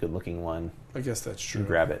really good looking one, I guess that's true. you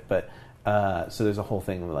grab it. But so there's a whole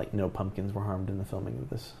thing where like no pumpkins were harmed in the filming of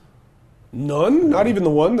this. None? Not even the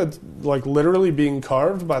one that's like literally being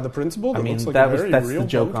carved by the principal? That I mean, looks like that a was very that's real the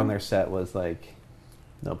joke pumpkin? on their set was like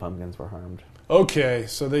no pumpkins were harmed. Okay,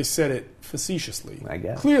 so they said it facetiously. I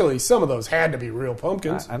guess. Clearly, some of those had to be real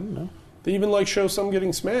pumpkins. I don't know. They even like show some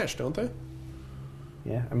getting smashed, don't they?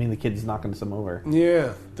 Yeah, I mean the kid's knocking some over.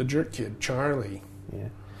 Yeah, the jerk kid, Charlie. Yeah.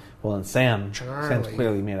 Well, and Sam's Charlie.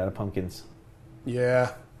 clearly made out of pumpkins.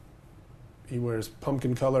 Yeah. He wears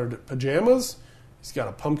pumpkin-colored pajamas. He's got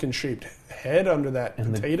a pumpkin-shaped head under that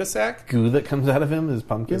And the potato sack. Goo that comes out of him is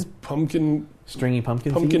pumpkin. His pumpkin Stringy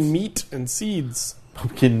pumpkin pumpkin seeds? meat and seeds.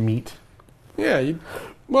 Pumpkin meat. Yeah,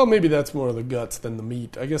 Well, maybe that's more of the guts than the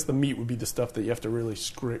meat. I guess the meat would be the stuff that you have to really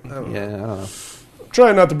scrape. I don't know. Yeah, I don't know.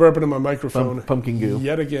 Try not to burp into my microphone. Pumpkin goo.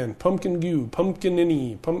 Yet again. Pumpkin goo.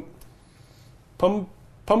 Pumpkin-inny.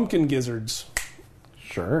 Pumpkin gizzards.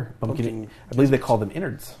 Sure. Pumpkin I believe they call them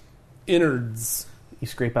innards. Innards. You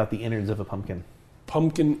scrape out the innards of a pumpkin.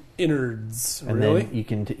 Pumpkin innards. And really?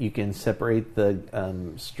 then you can separate the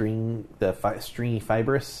stringy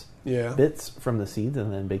fibrous Yeah. bits from the seeds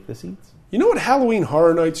and then bake the seeds. You know what Halloween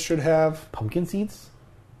Horror Nights should have? Pumpkin seeds?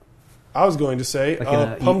 I was going to say Like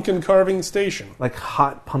a pumpkin carving station. Like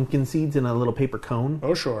hot pumpkin seeds in a little paper cone.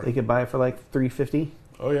 Oh, sure. They could buy it for like $3.50.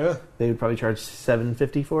 Oh, yeah. They would probably charge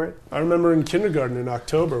 $7.50 for it. I remember in kindergarten in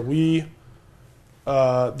October, the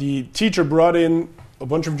teacher brought in a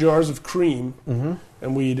bunch of jars of cream,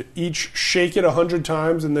 and we'd each shake it 100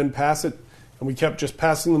 times and then pass it, and we kept just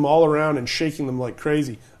passing them all around and shaking them like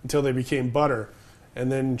crazy until they became butter.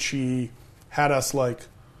 And then she had us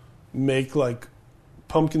make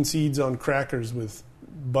pumpkin seeds on crackers with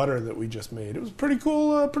butter that we just made. It was a pretty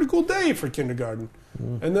cool day for kindergarten.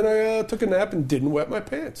 And then I took a nap and didn't wet my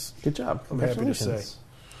pants. Good job. I'm happy to say. Congratulations.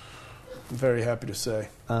 I'm very happy to say.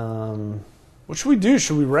 I What should we do?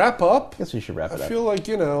 Should we wrap up? guess we should wrap it I up. feel like,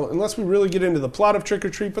 unless we really get into the plot of Trick or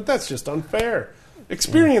Treat, but that's just unfair.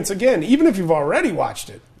 Experience again, even if you've already watched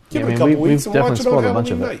it. Give it a couple weeks and watch it on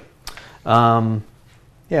Halloween night.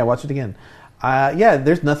 Yeah, watch it again.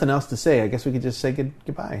 There's nothing else to say. I guess we could just say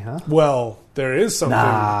goodbye, huh? Well, there is something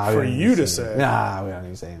we for don't need you to say say. anything. Nah, we don't need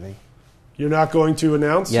to say anything. You're not going to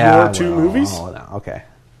announce Yeah, your two movies? Oh, no. Okay.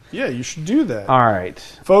 Yeah, you should do that. All right.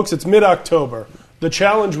 Folks, it's mid-October. The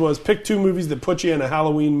challenge was pick two movies that put you in a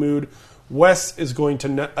Halloween mood. Wes is going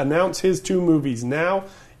to announce his two movies now.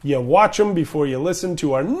 You watch them before you listen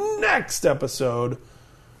to our next episode.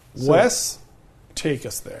 Wes, take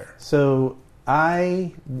us there. So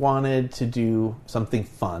I wanted to do something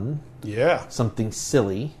fun, Yeah, something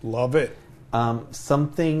silly, love it.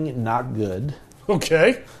 something not good.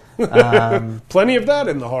 Okay. Plenty of that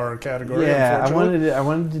in the horror category, Yeah, unfortunately. I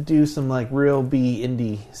wanted to do some like real B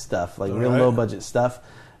indie stuff, like real right. low budget stuff.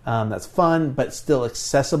 That's fun, but still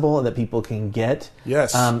accessible that people can get.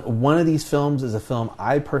 Yes. One of these films is a film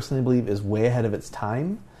I personally believe is way ahead of its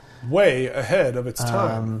time. Way ahead of its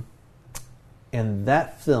time. And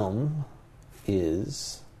that film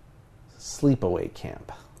is Sleepaway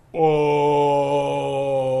Camp.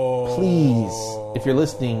 Oh. Please, if you're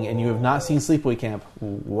listening and you have not seen Sleepaway Camp,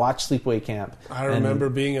 watch Sleepaway Camp. I remember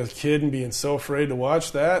being a kid and being so afraid to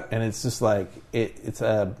watch that. And it's just like it's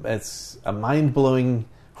a mind-blowing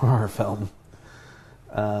horror film.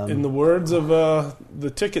 In the words of the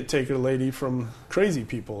ticket taker lady from Crazy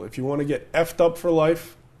People, if you want to get effed up for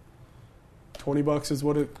life, $20 is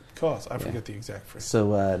what it costs. I forget the exact phrase. So,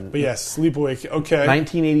 But yes, Sleepaway. Okay,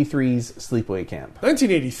 1983's Sleepaway Camp.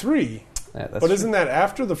 1983. Yeah, that's But isn't that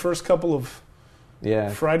after the first couple of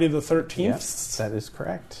Friday the 13th? Yes, that is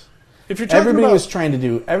correct. If you're talking Everybody about was trying to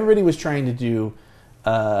do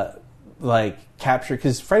like capture,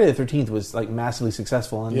 because Friday the 13th was like massively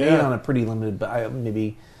successful and made on a pretty limited,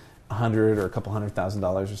 maybe $100,000 or a couple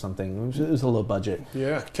 $100,000 or something. It was a low budget.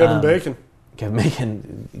 Yeah, Kevin Bacon. Kevin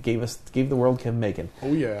Bacon gave the world Kevin Bacon.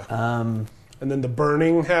 Oh yeah. And then The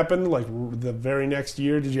Burning happened like the very next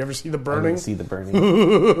year. Did you ever see The I Burning? didn't see The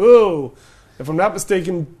Burning. If I'm not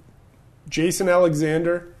mistaken, Jason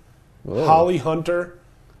Alexander, Whoa. Holly Hunter,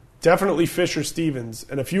 definitely Fisher Stevens,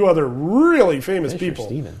 and a few other really famous Fisher people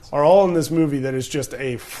Stevens. are all in this movie that is just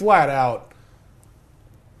a flat-out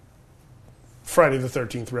Friday the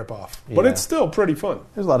 13th ripoff. But Yeah. it's still pretty fun.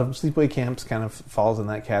 There's a lot of Sleepaway Camps kind of falls in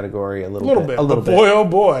that category a little bit. A little bit. Boy, oh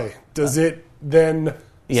boy, does it then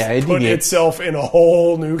it put deviates. itself in a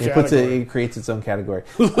whole new category. It creates its own category.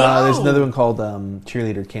 There's another one called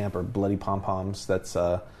Cheerleader Camp or Bloody Pom Poms. That's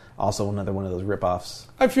also another one of those ripoffs.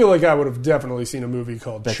 I feel like I would have definitely seen a movie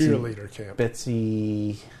called Betsy- Cheerleader Camp.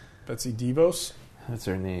 Betsy DeVos? What's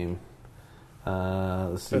her name?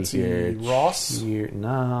 Let's see Betsy here. Ross?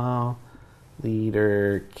 No.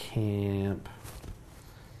 Leader Camp.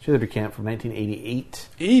 Cheerleader Camp from 1988.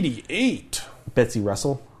 88. Betsy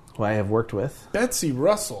Russell, who I have worked with. Betsy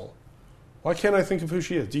Russell. Why can't I think of who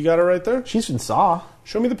she is? Do you got her right there? She's in Saw.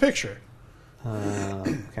 Show me the picture.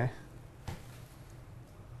 Okay.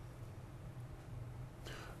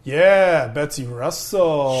 Yeah, Betsy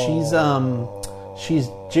Russell. She's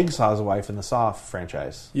Jigsaw's wife in the Saw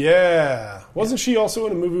franchise. Yeah. Wasn't she also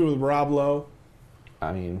in a movie with Rob Lowe?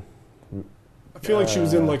 I mean, I feel like she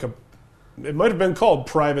was in like it might have been called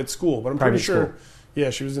Private School, but I'm pretty Private sure. School. Yeah,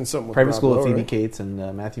 she was in something with Private Rob School Lowe, with Phoebe right? Cates and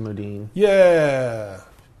Matthew Modine. Yeah.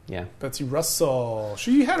 Yeah. Betsy Russell.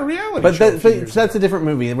 She had a reality But, show. that's a different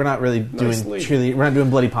movie. We're not really doing lady. We're not doing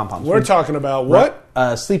bloody pom poms. We're talking about what?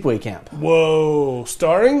 Sleepaway Camp. Whoa.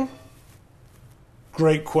 Starring?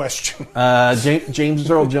 Great question.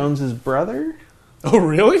 James Earl Jones' brother. Oh,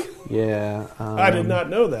 really? Yeah. I did not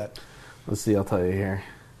know that. Let's see. I'll tell you here.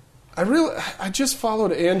 I just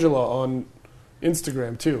followed Angela on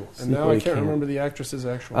Instagram too, and now I can't remember the actress's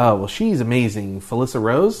actual name. Oh, well, she's amazing. Felissa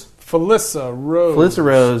Rose. Felissa Rose. Felissa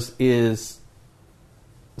Rose is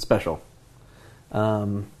special.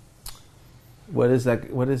 What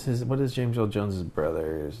is James Earl Jones'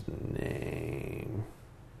 brother's name?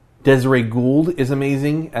 Desiree Gould is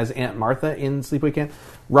amazing as Aunt Martha in Sleepaway Camp.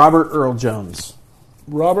 Robert Earl Jones.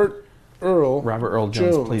 Robert Earl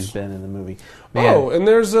Jones plays Ben in the movie. Man. Oh, and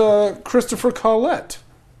there's Christopher Collette.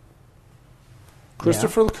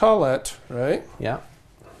 Collette, right? Yeah.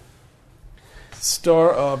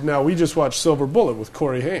 Star of... Now, we just watched Silver Bullet with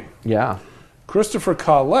Corey Haim. Yeah. Christopher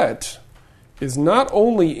Collette is not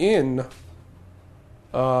only in...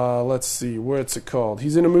 let's see, what's it called?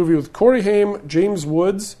 He's in a movie with Corey Haim, James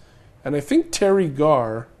Woods, and I think Terry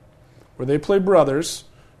Garr, where they play brothers,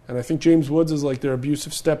 and I think James Woods is like their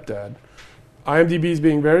abusive stepdad. IMDb's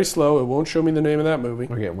being very slow. It won't show me the name of that movie.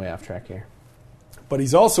 We're getting way off track here. But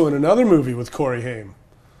he's also in another movie with Corey Haim.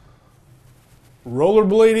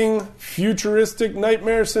 Rollerblading, futuristic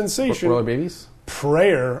nightmare sensation. Roller Babies?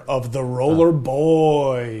 Prayer of the Roller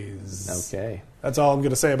Boys. Okay. That's all I'm going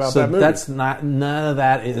to say about that movie. That's none of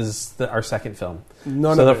that is our second film.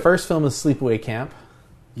 None so of the it. first film is Sleepaway Camp.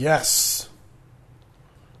 Yes.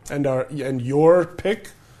 And your pick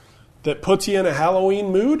that puts you in a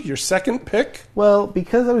Halloween mood, your second pick? Well,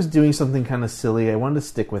 because I was doing something kind of silly, I wanted to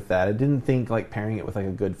stick with that. I didn't think like pairing it with like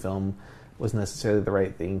a good film was necessarily the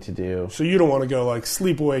right thing to do. So you don't want to go like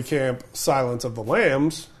Sleepaway Camp, Silence of the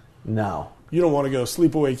Lambs. No. You don't want to go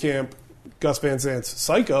Sleepaway Camp, Gus Van Sant's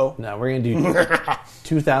Psycho. No, we're going to do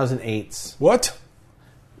 2008's What?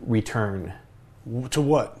 Return To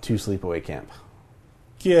what? to Sleepaway Camp.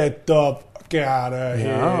 Get the fuck out of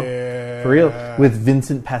here. No. For real. With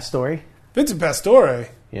Vincent Pastore. Vincent Pastore,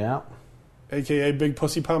 Yeah. a.k.a. Big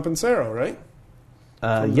Pussy Pompensero, right?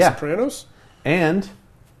 From The Yeah. Sopranos? And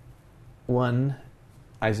one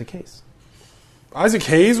Isaac Hayes. Isaac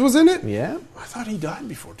Hayes was in it? Yeah. I thought he died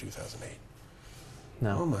before 2008.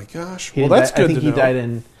 No. Oh my gosh. He Well, didn't that's die- good I think to he know. died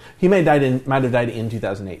in. He might have died in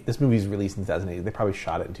 2008. This movie was released in 2008. They probably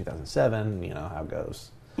shot it in 2007. You know how it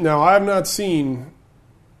goes. Now, I have not seen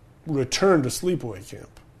Return to Sleepaway Camp.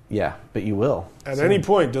 Yeah, but you will. At any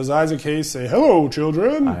point, does Isaac Hayes say, "Hello,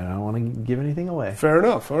 children"? I don't want to give anything away. Fair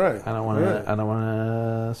enough. All right. I don't want to. I don't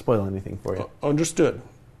want to spoil anything for you. Understood.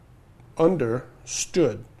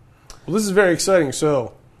 Understood. Well, this is very exciting.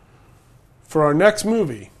 So, for our next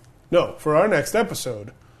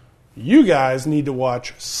episode, you guys need to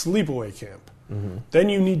watch Sleepaway Camp. Mm-hmm. Then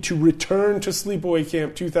you need to return to Sleepaway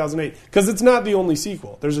Camp 2008 because it's not the only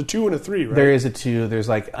sequel. There's a 2 and a 3, right? There is a 2. There's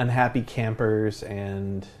like Unhappy Campers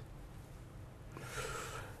and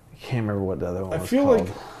I can't remember what the other one I was feel called.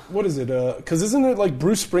 like, what is it? Because isn't it like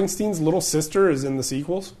Bruce Springsteen's little sister is in the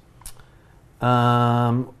sequels?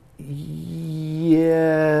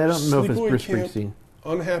 Yeah, I don't know if it's Sleepaway Bruce Camp, Springsteen.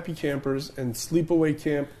 Unhappy Campers, and Sleepaway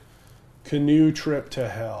Camp Canoe Trip to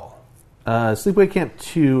Hell. Sleepaway Camp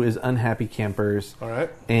 2 is Unhappy Campers. All right.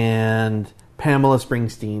 And Pamela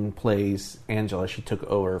Springsteen plays Angela. She took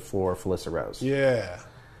over for Felissa Rose. Yeah.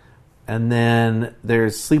 And then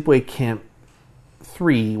there's Sleepaway Camp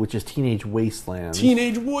 3, which is Teenage Wasteland.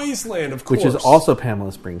 Teenage Wasteland, of course. Which is also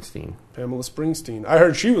Pamela Springsteen. Pamela Springsteen. I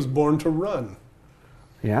heard she was born to run.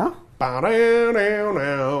 Yeah? But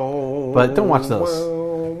But don't watch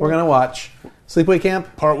those. We're going to watch Sleepaway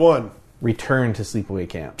Camp, Part 1, Return to Sleepaway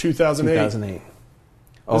Camp. 2008.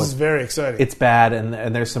 Oh, This is very exciting. it's bad,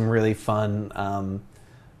 and there's some really fun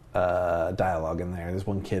dialogue in there. There's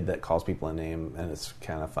one kid that calls people a name, and it's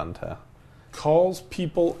kind of fun to... Calls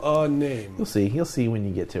people a name. You'll see. You'll see when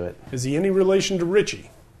you get to it. Is he any relation to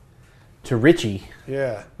Richie? To Richie.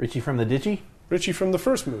 Yeah. Richie from the Ditchy? Richie from the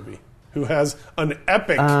first movie, who has an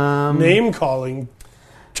epic Um, name-calling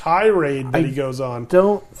tirade that he goes on.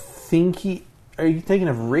 Don't think he... Are you thinking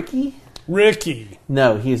of Ricky? Ricky.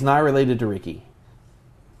 No, he is not related to Ricky.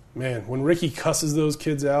 Man, when Ricky cusses those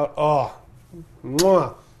kids out, oh,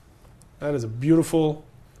 mwah, that is a beautiful...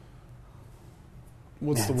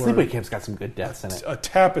 What's the word? Sleepaway Camp's got some good deaths in it. A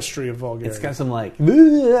tapestry of vulgarity. It's got some like...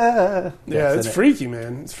 Yeah, deaths it's in it. freaky,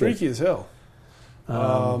 man. It's freaky as hell.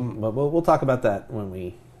 But we'll talk about that when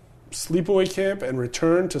we... Sleepaway Camp and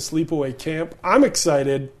Return to Sleepaway Camp. I'm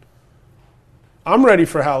excited. I'm ready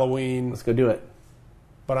for Halloween. Let's go do it.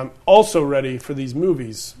 But I'm also ready for these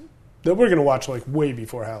movies that we're going to watch like way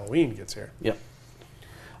before Halloween gets here. Yep.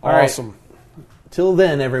 All right. Awesome. Till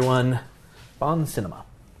then, everyone, bon cinema.